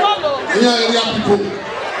area people.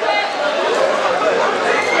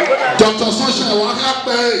 Dr. Sunshine, what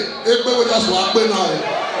happened? Everybody just walk by now.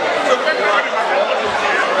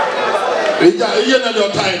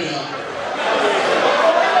 Your time now.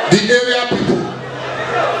 The area people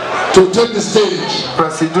to take the stage.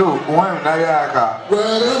 Presido,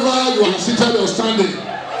 wherever you are seated or standing,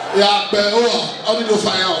 only to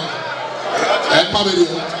fire out.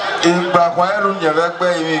 In Baquarum, you have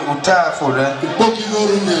a for them.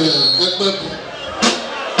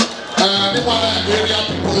 Area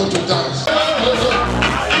people to dance.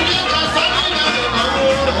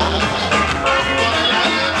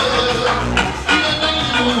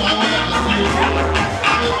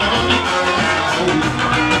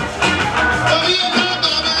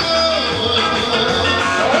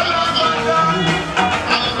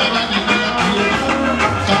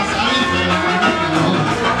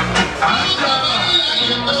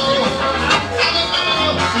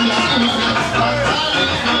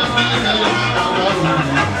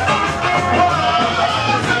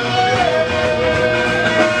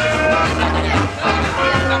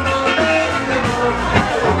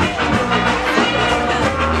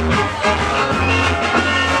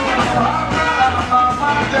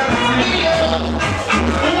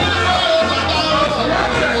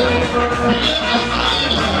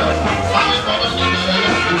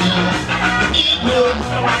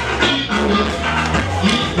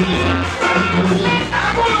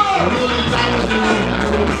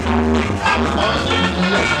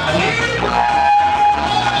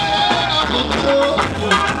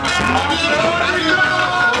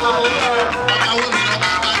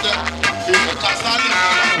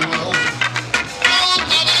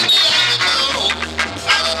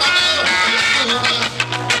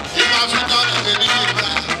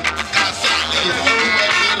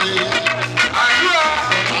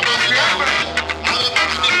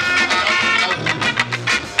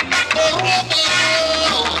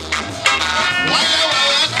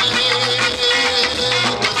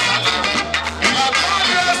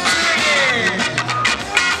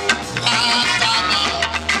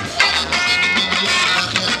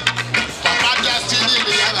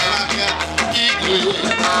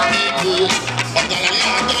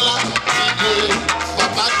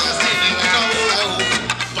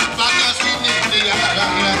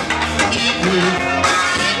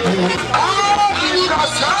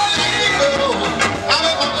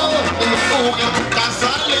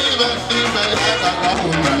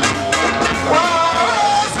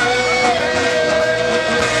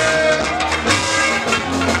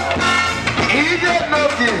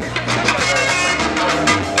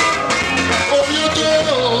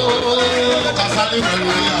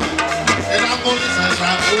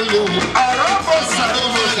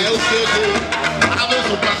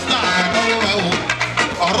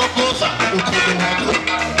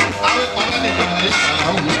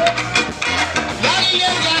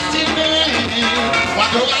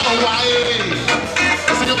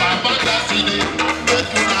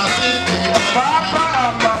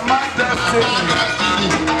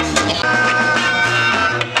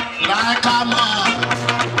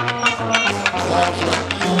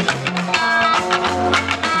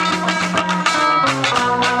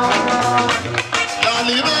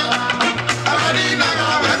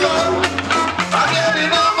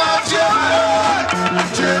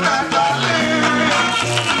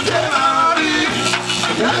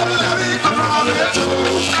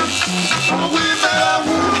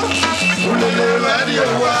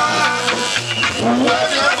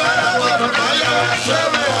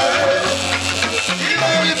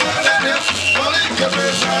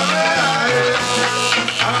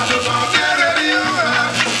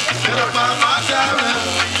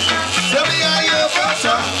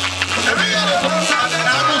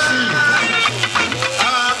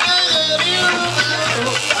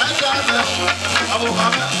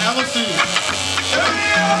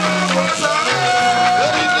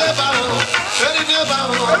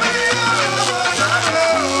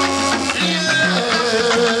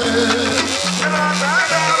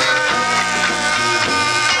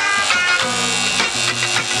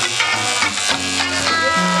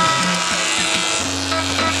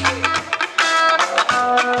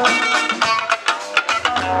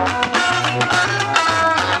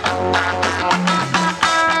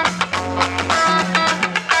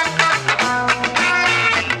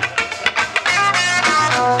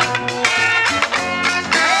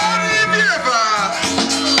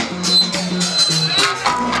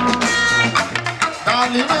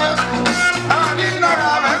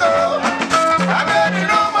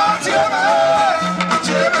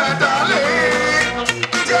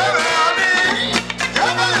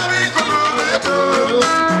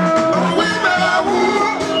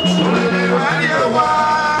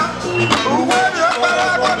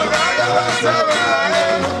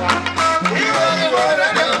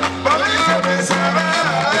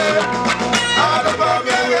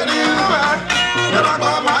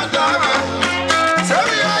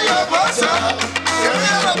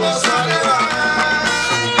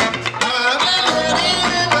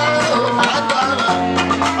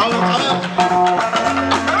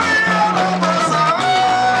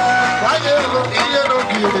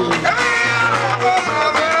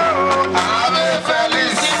 Ave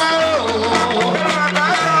felicima.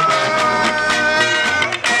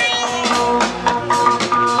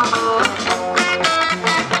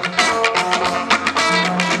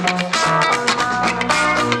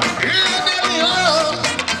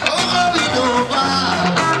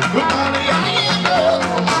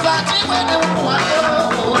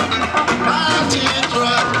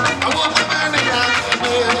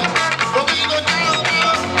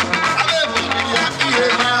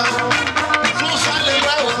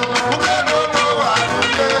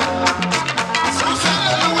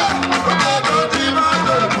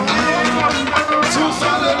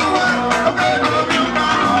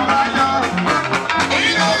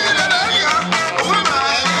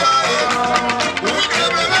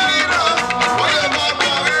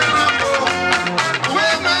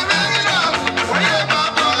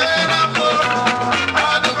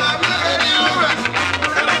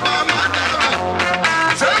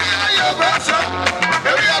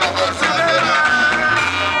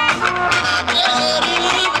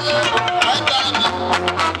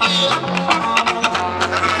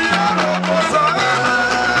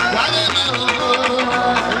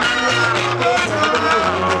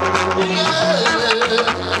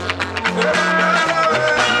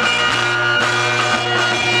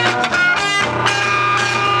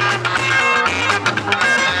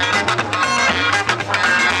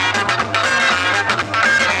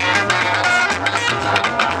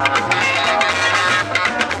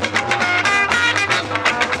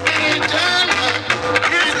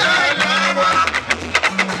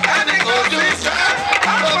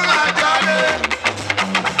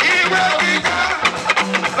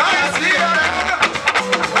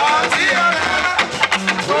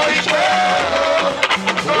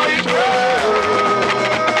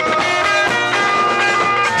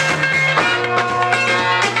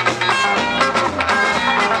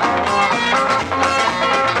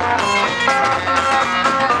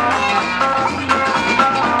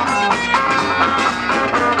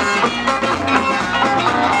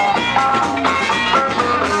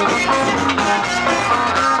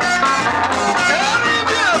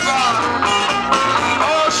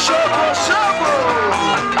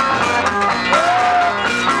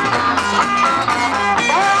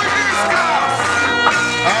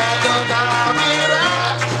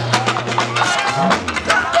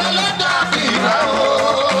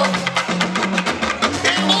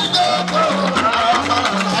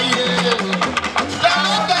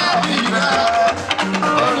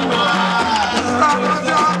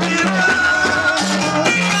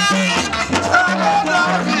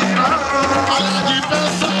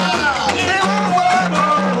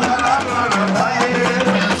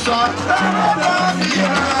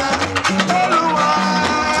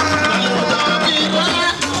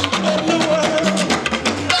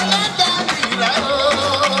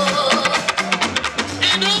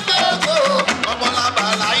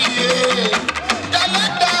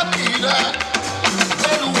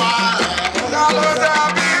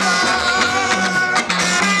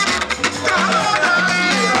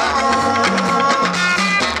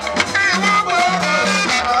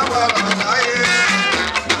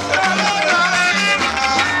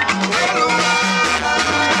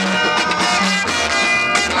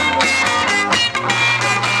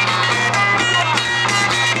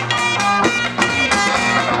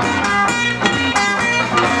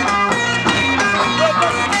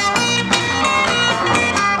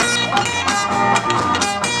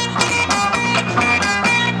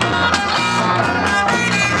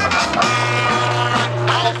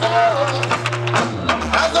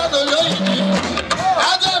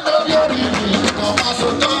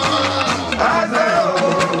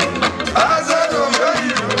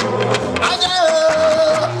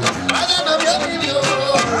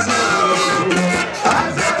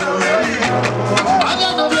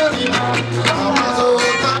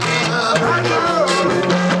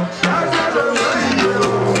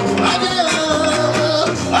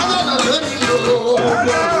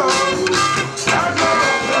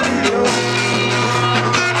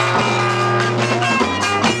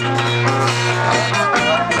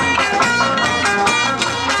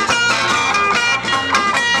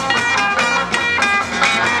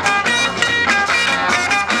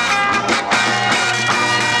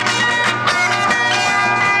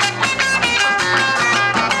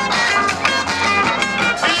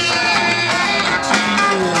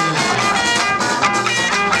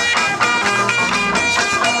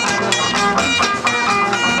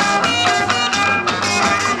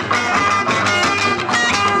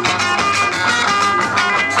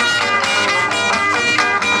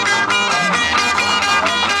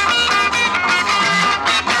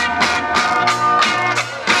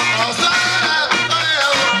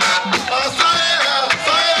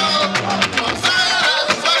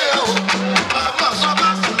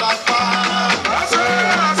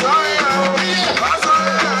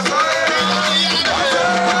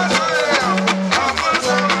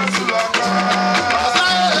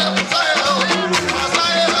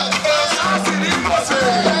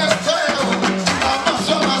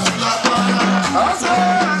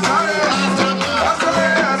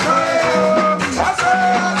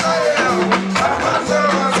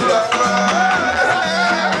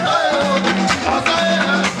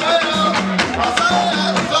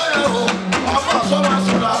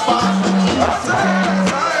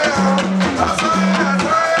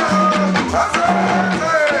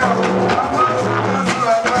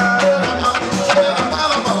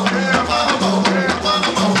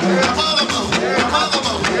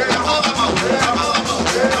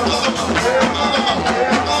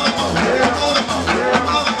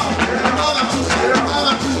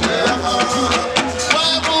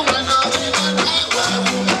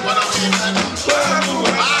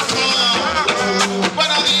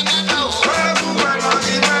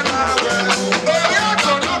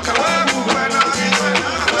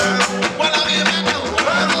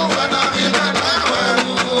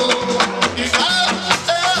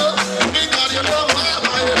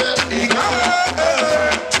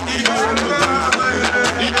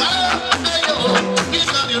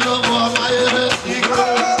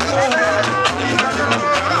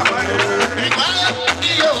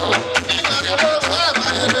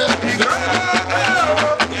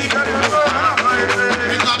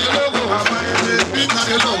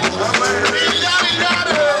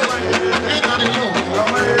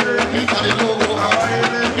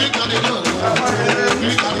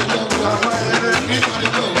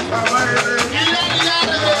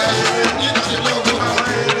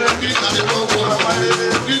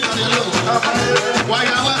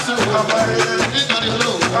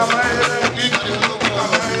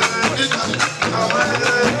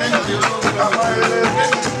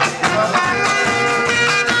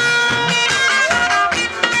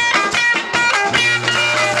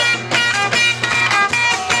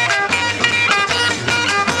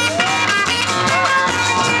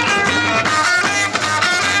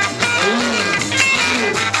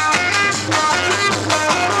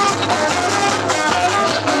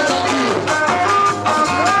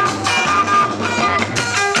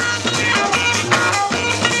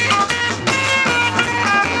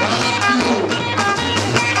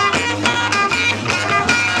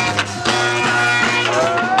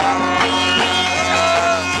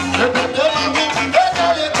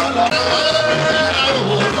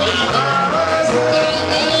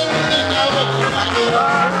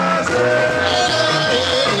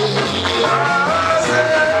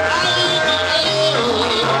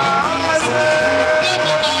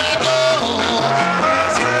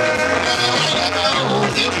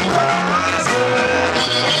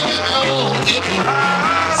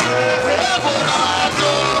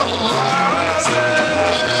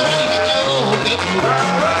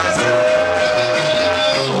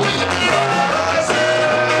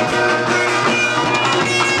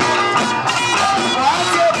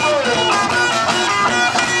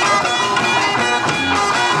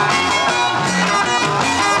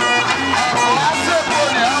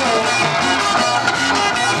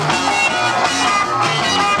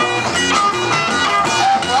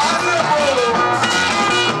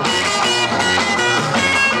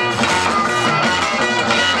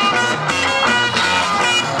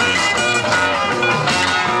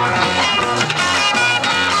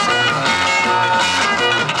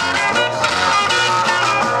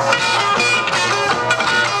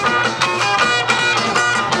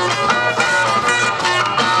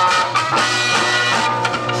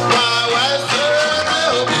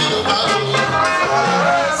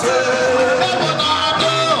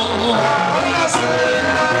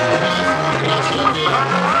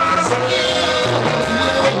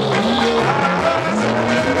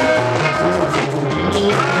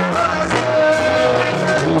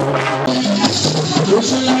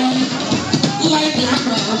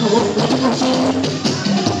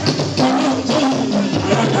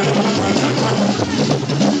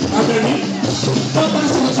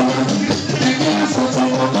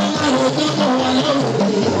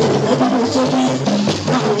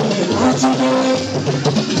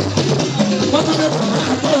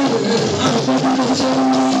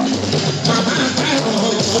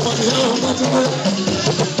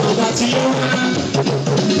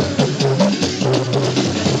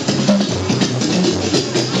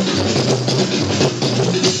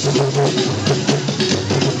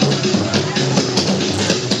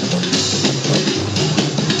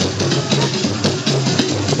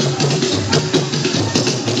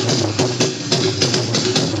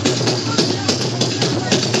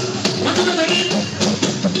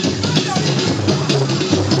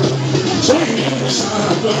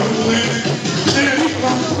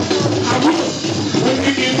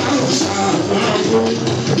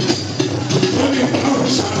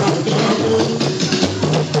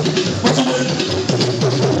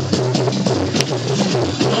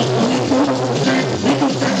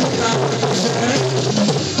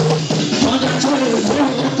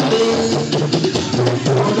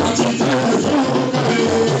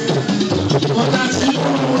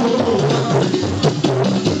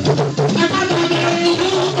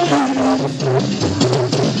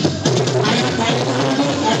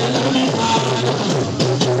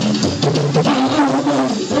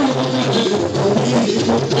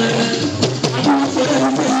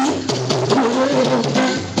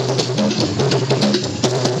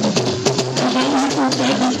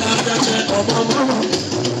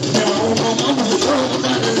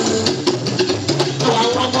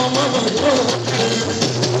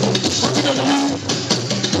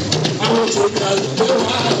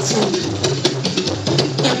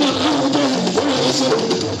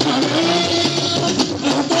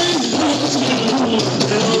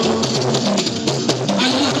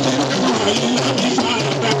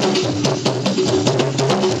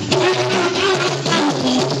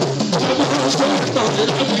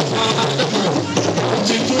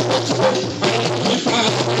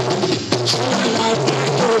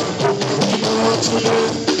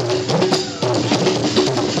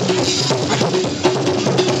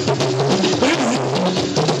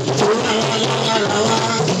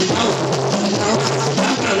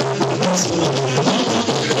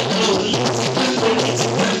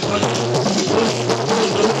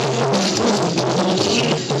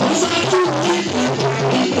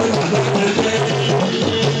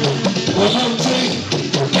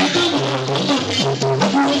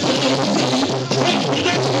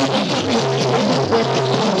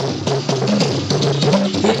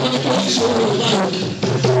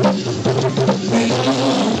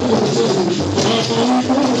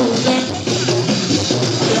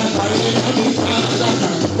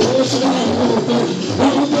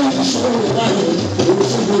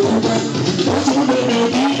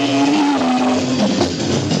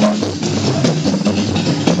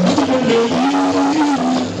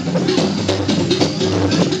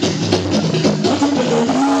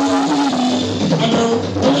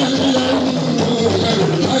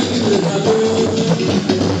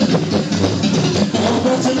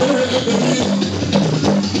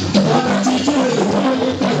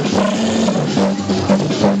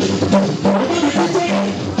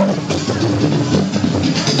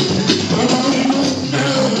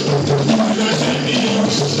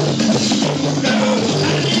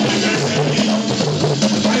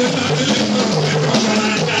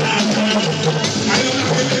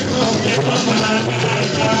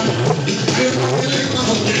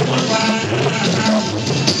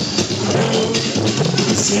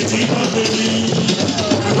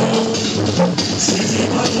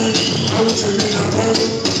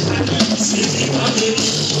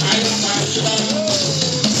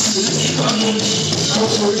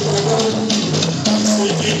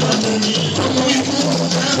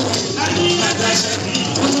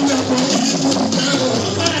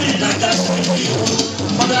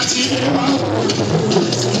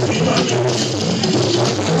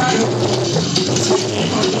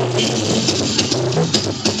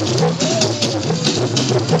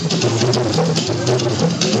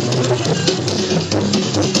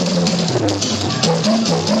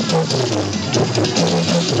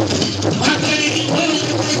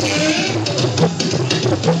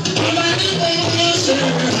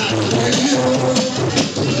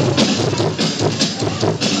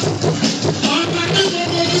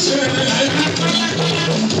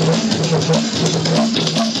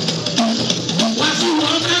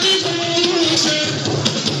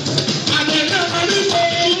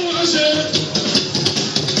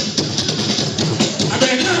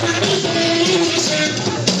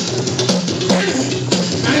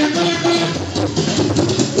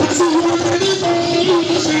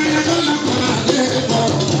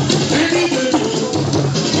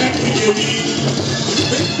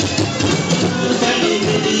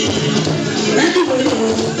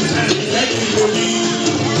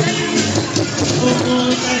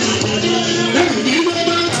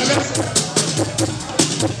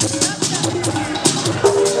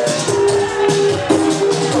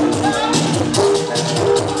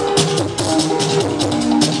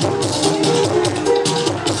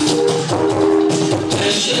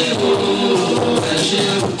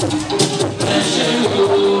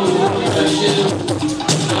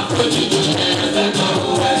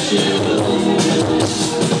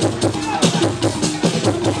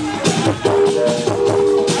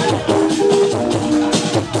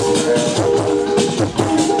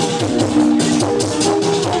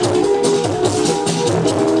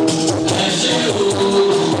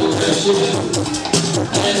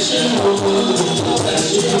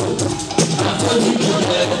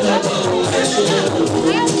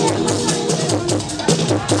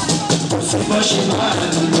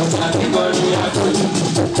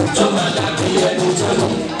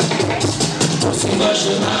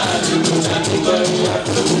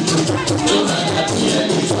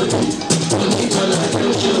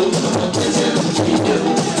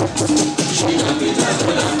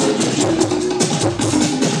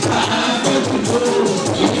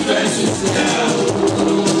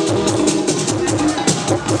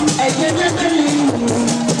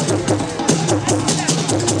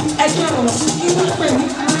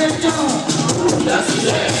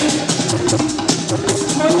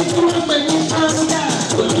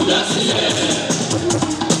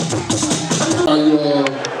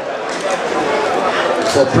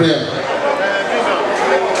 For prayer,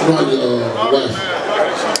 not your wife.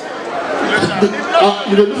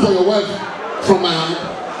 You don't do for your wife from my hand.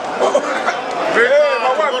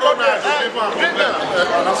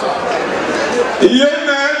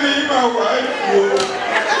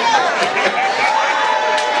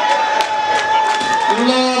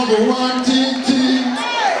 Love one titi,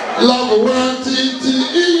 love one titi,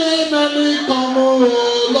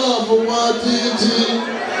 love one titi.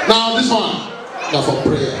 Now this one. Now for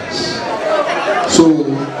prayers. So,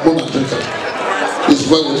 more than drinking. It's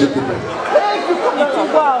well with you people.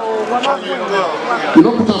 You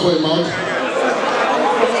don't put that for your mouth.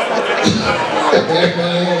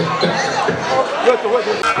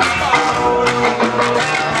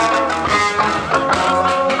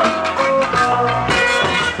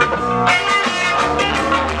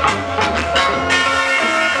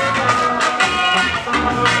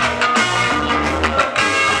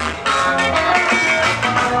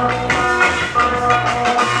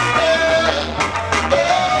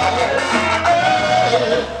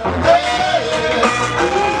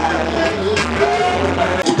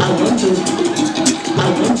 I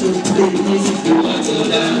want to play music, you want to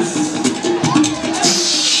dance.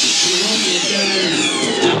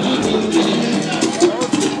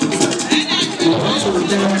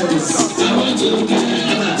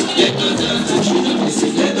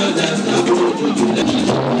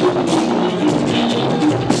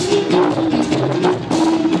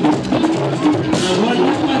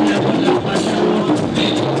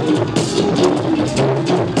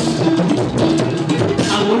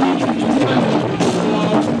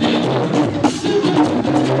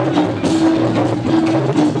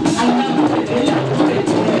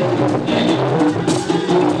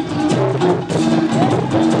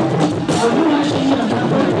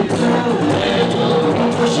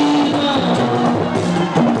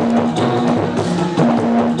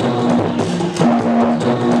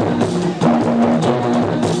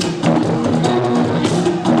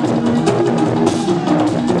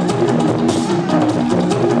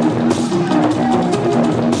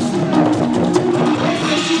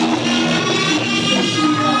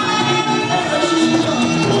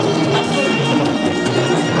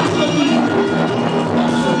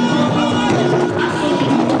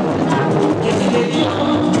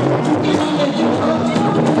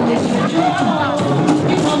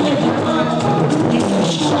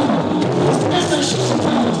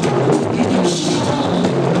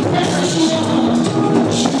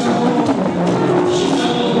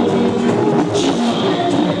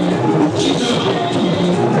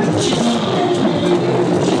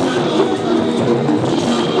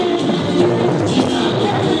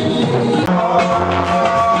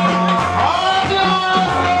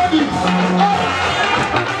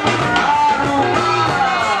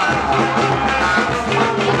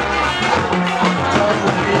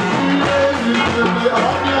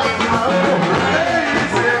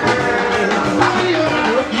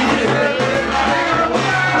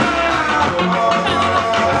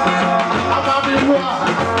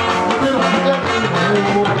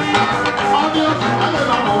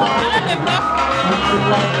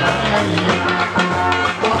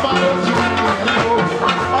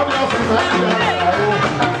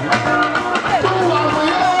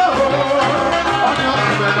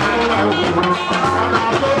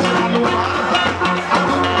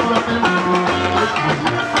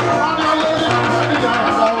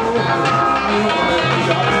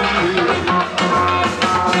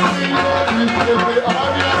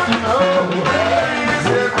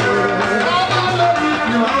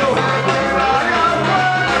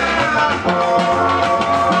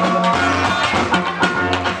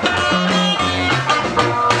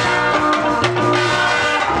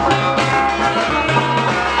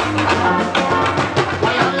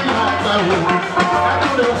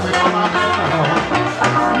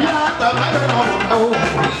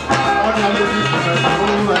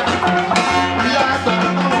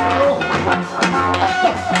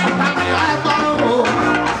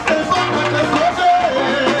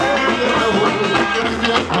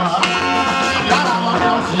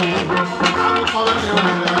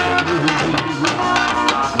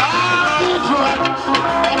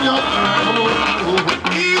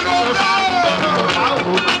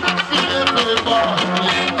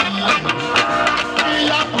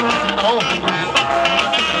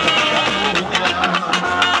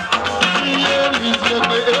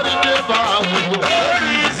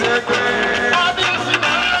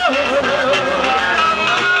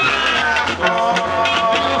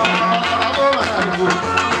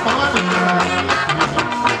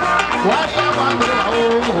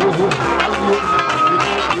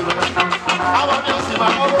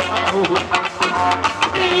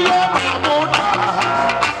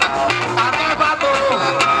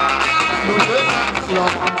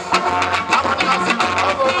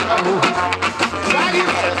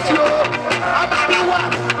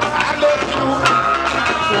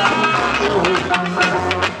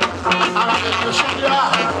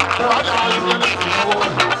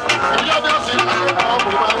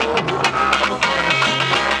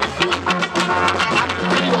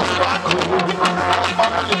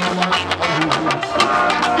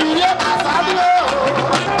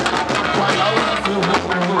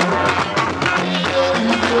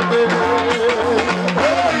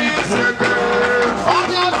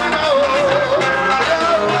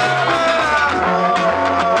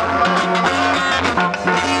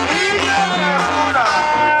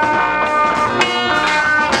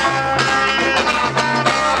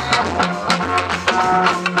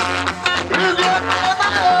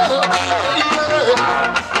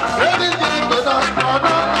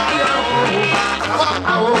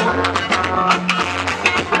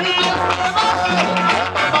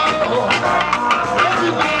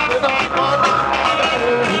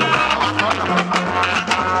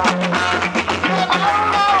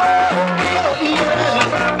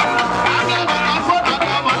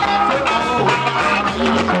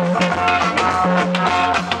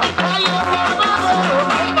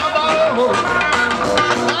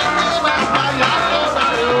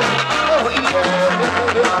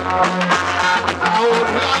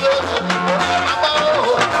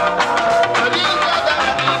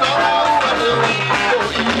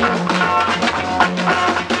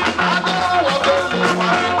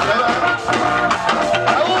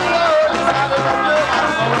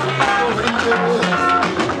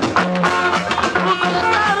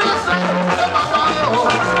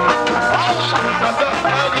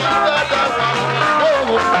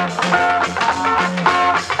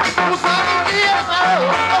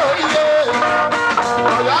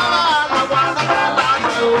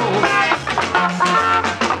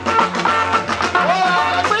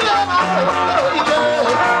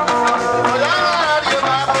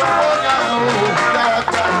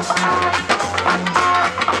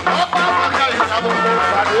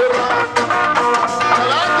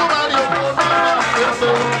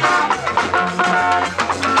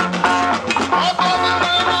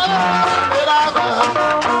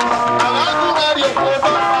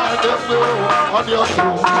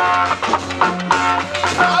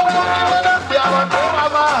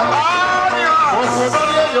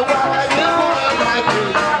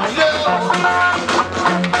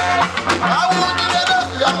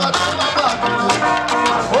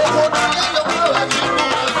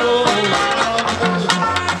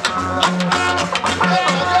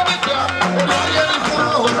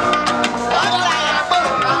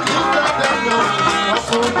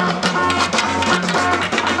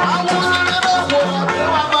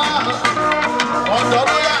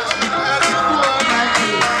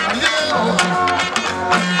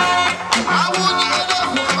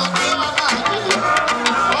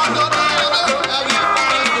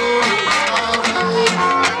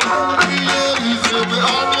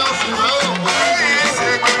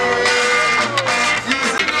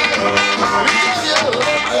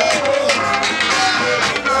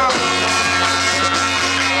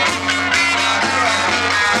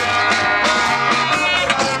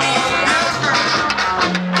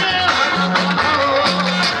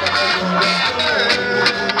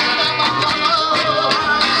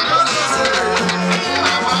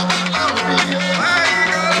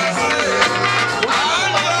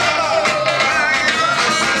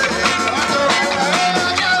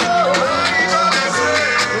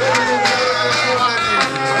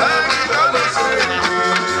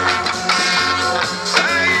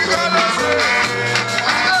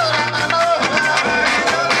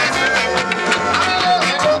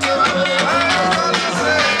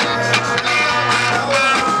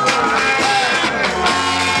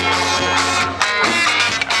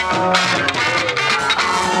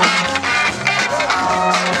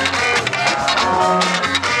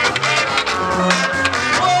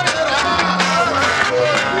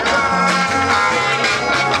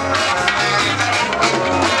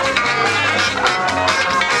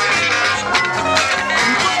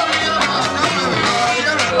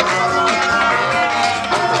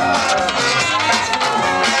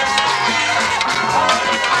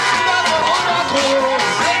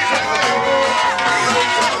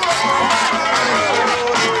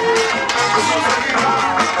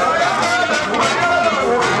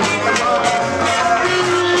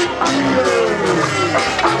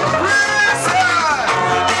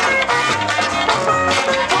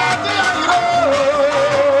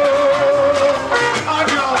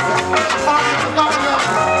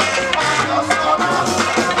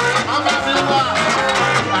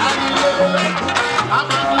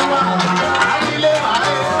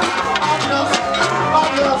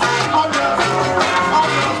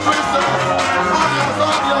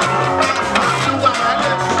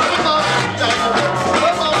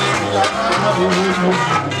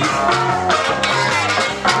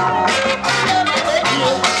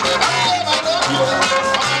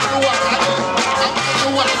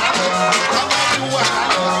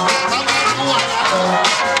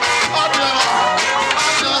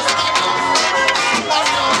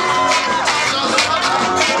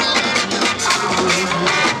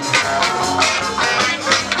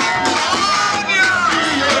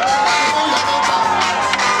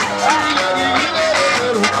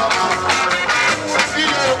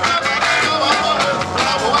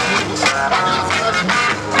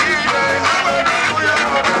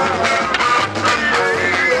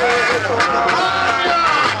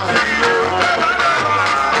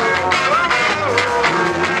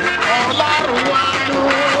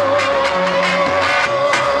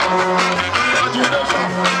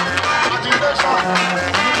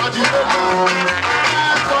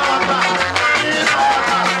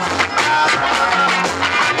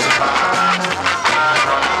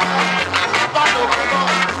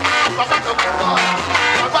 Thank you.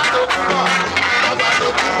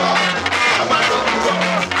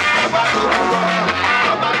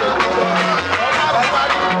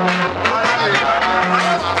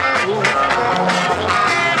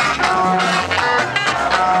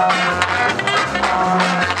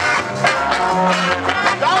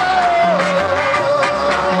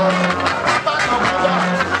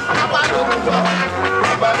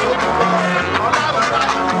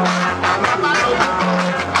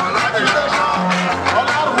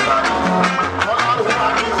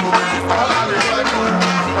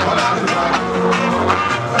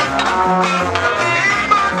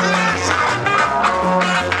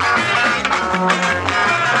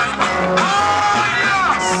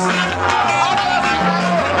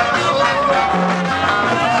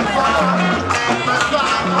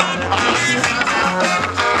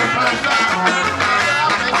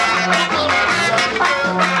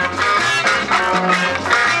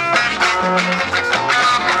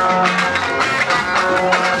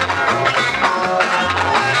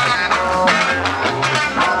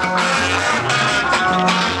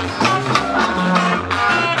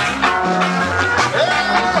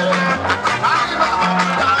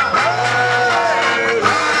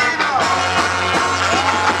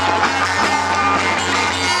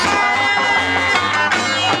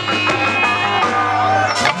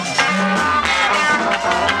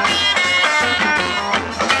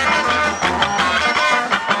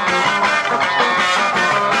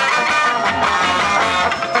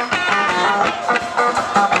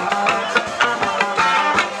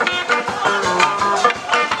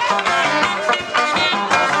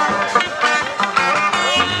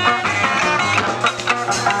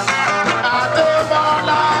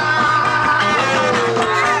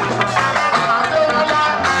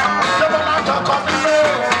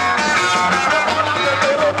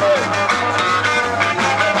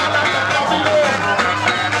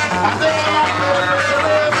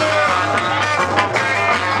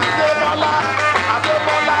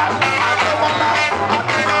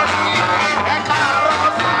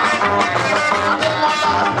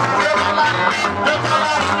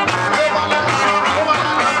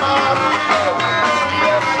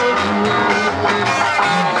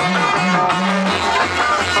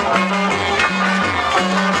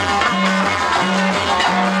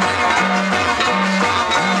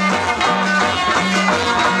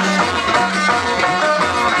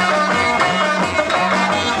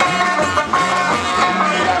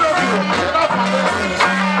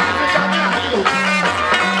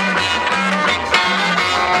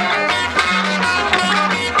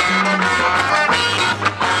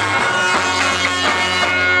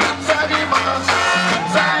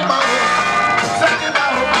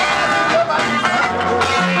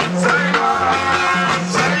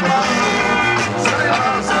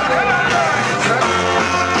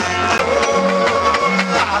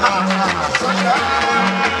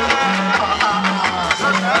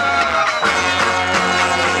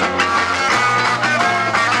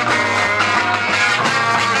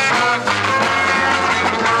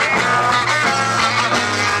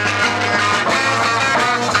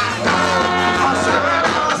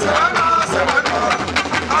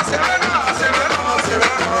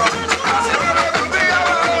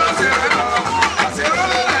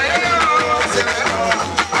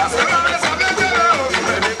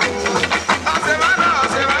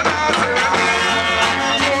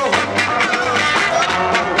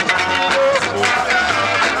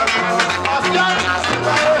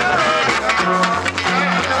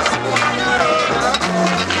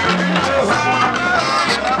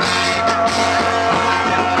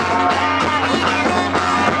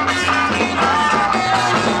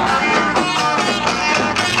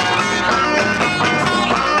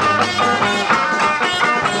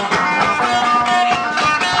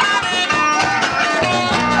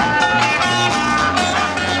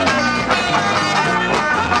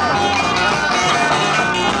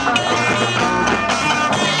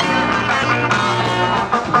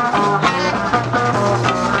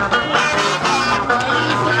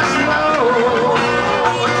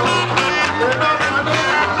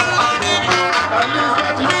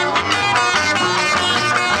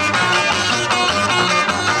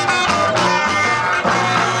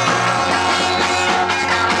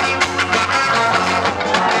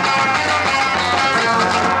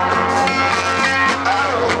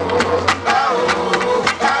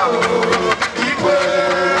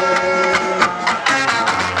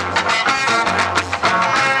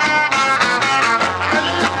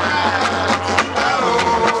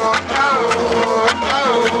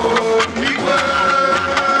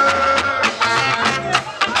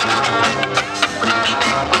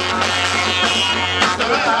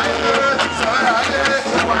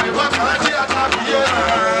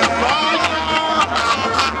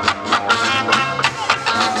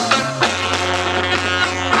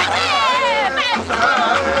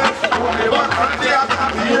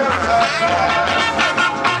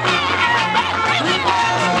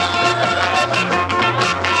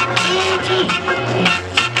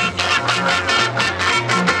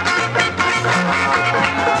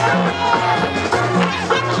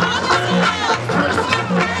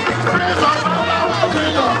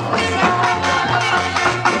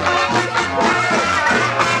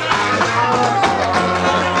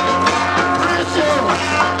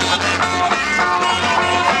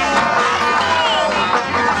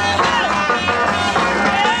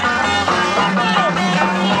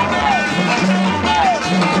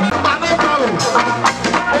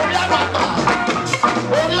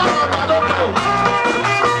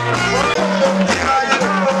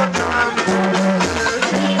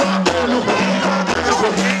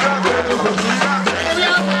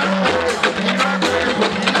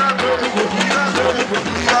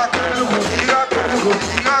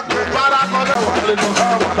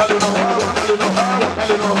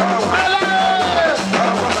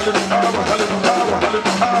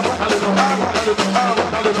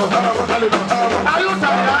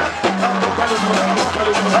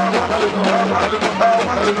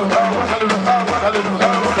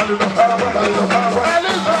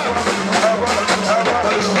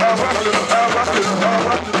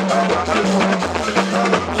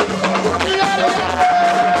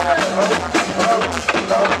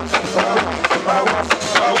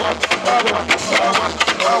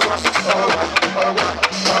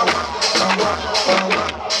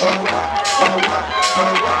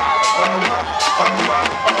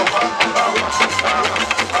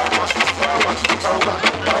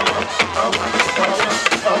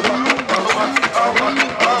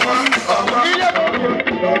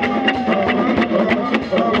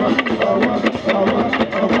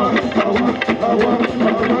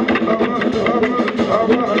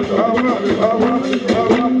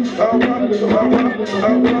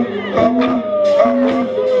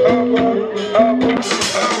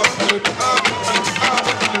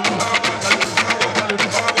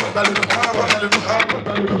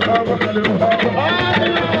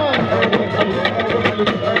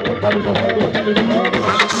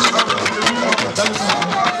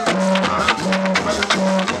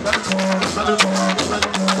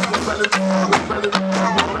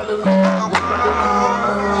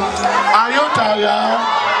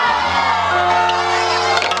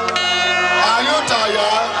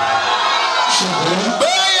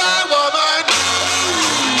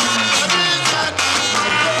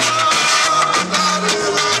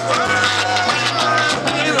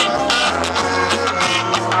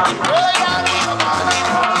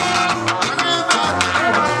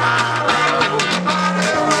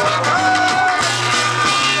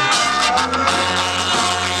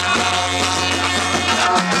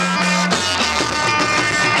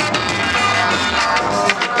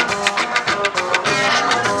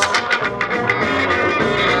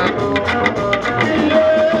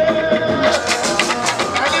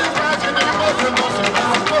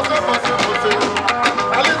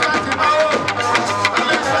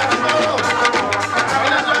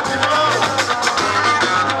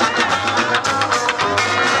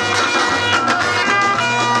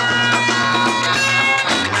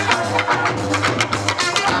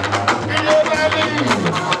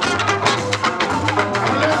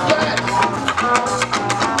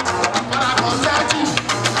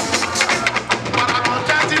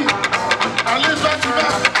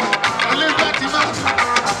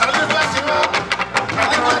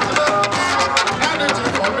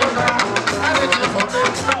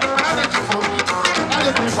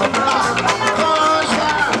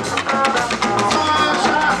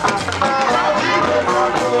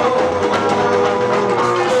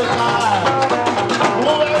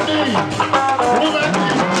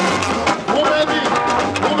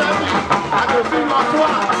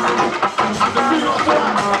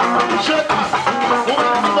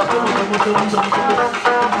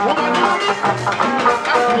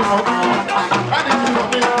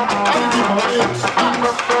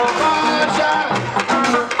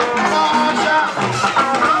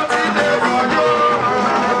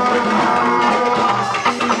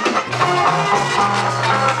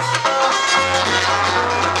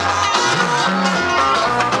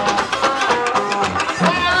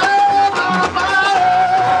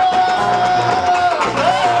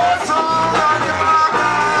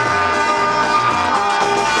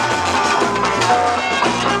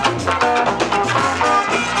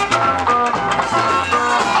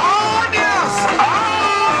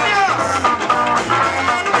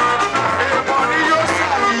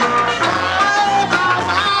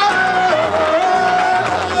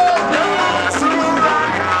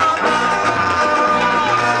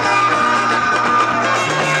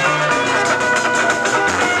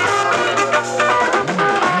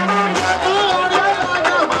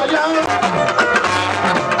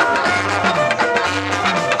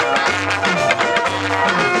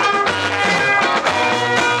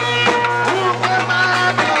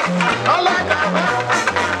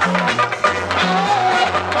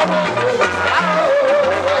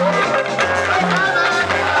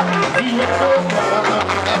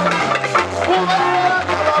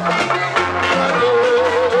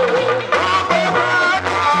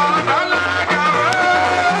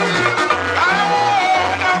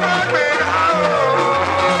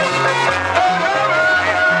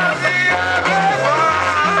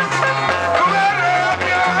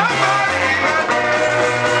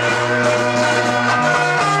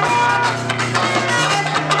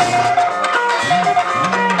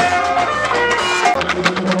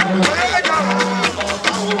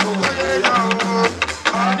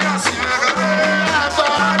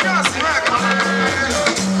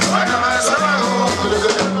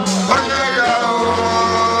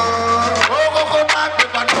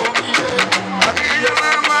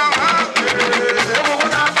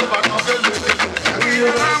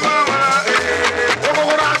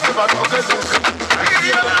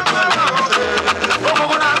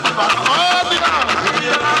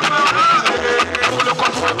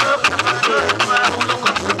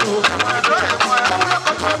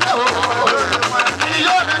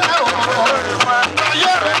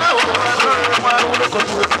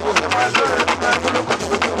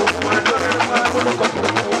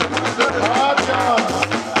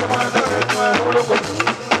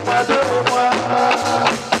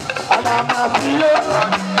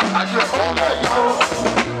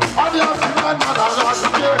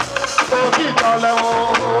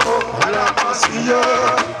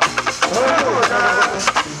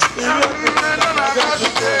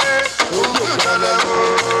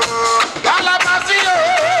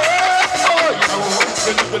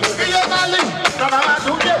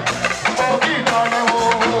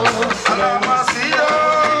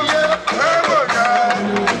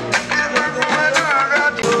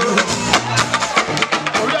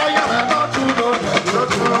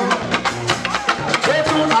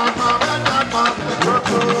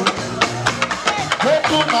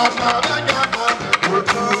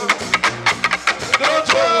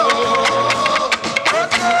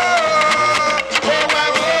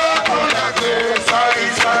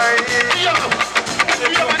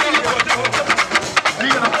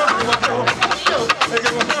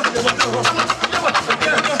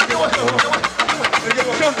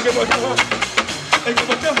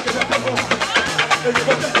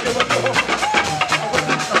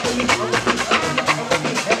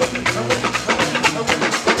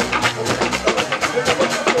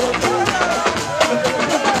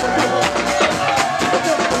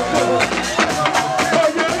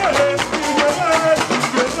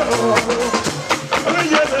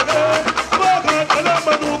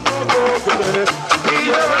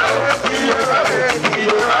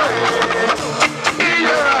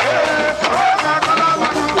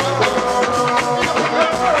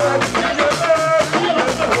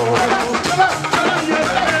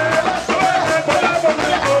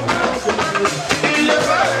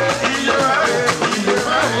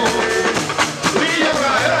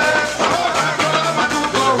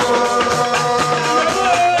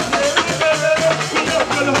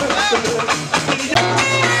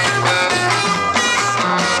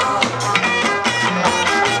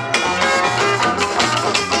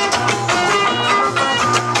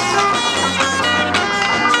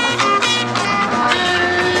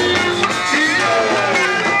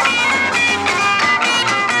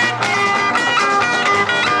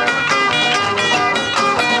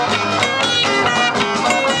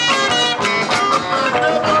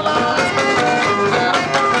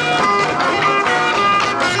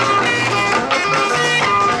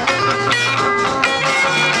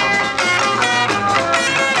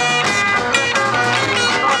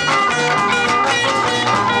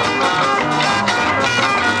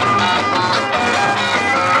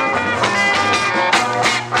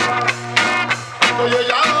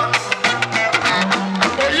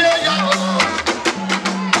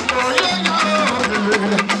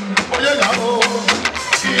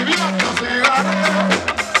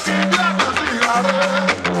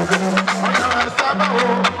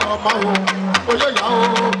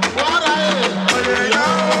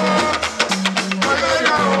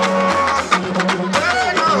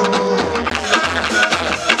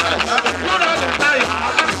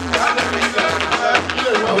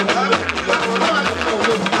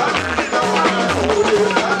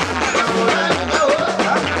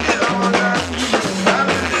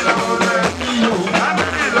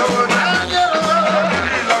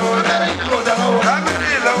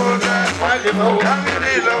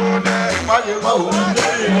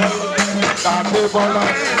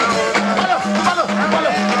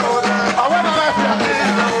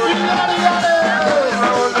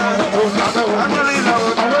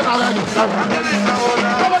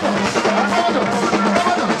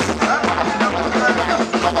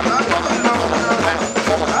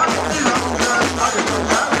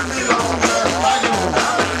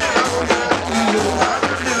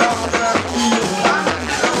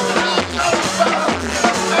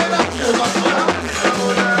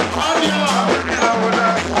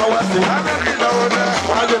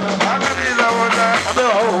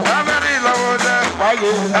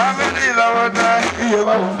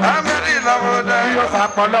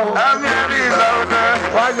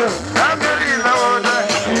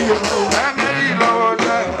 I'm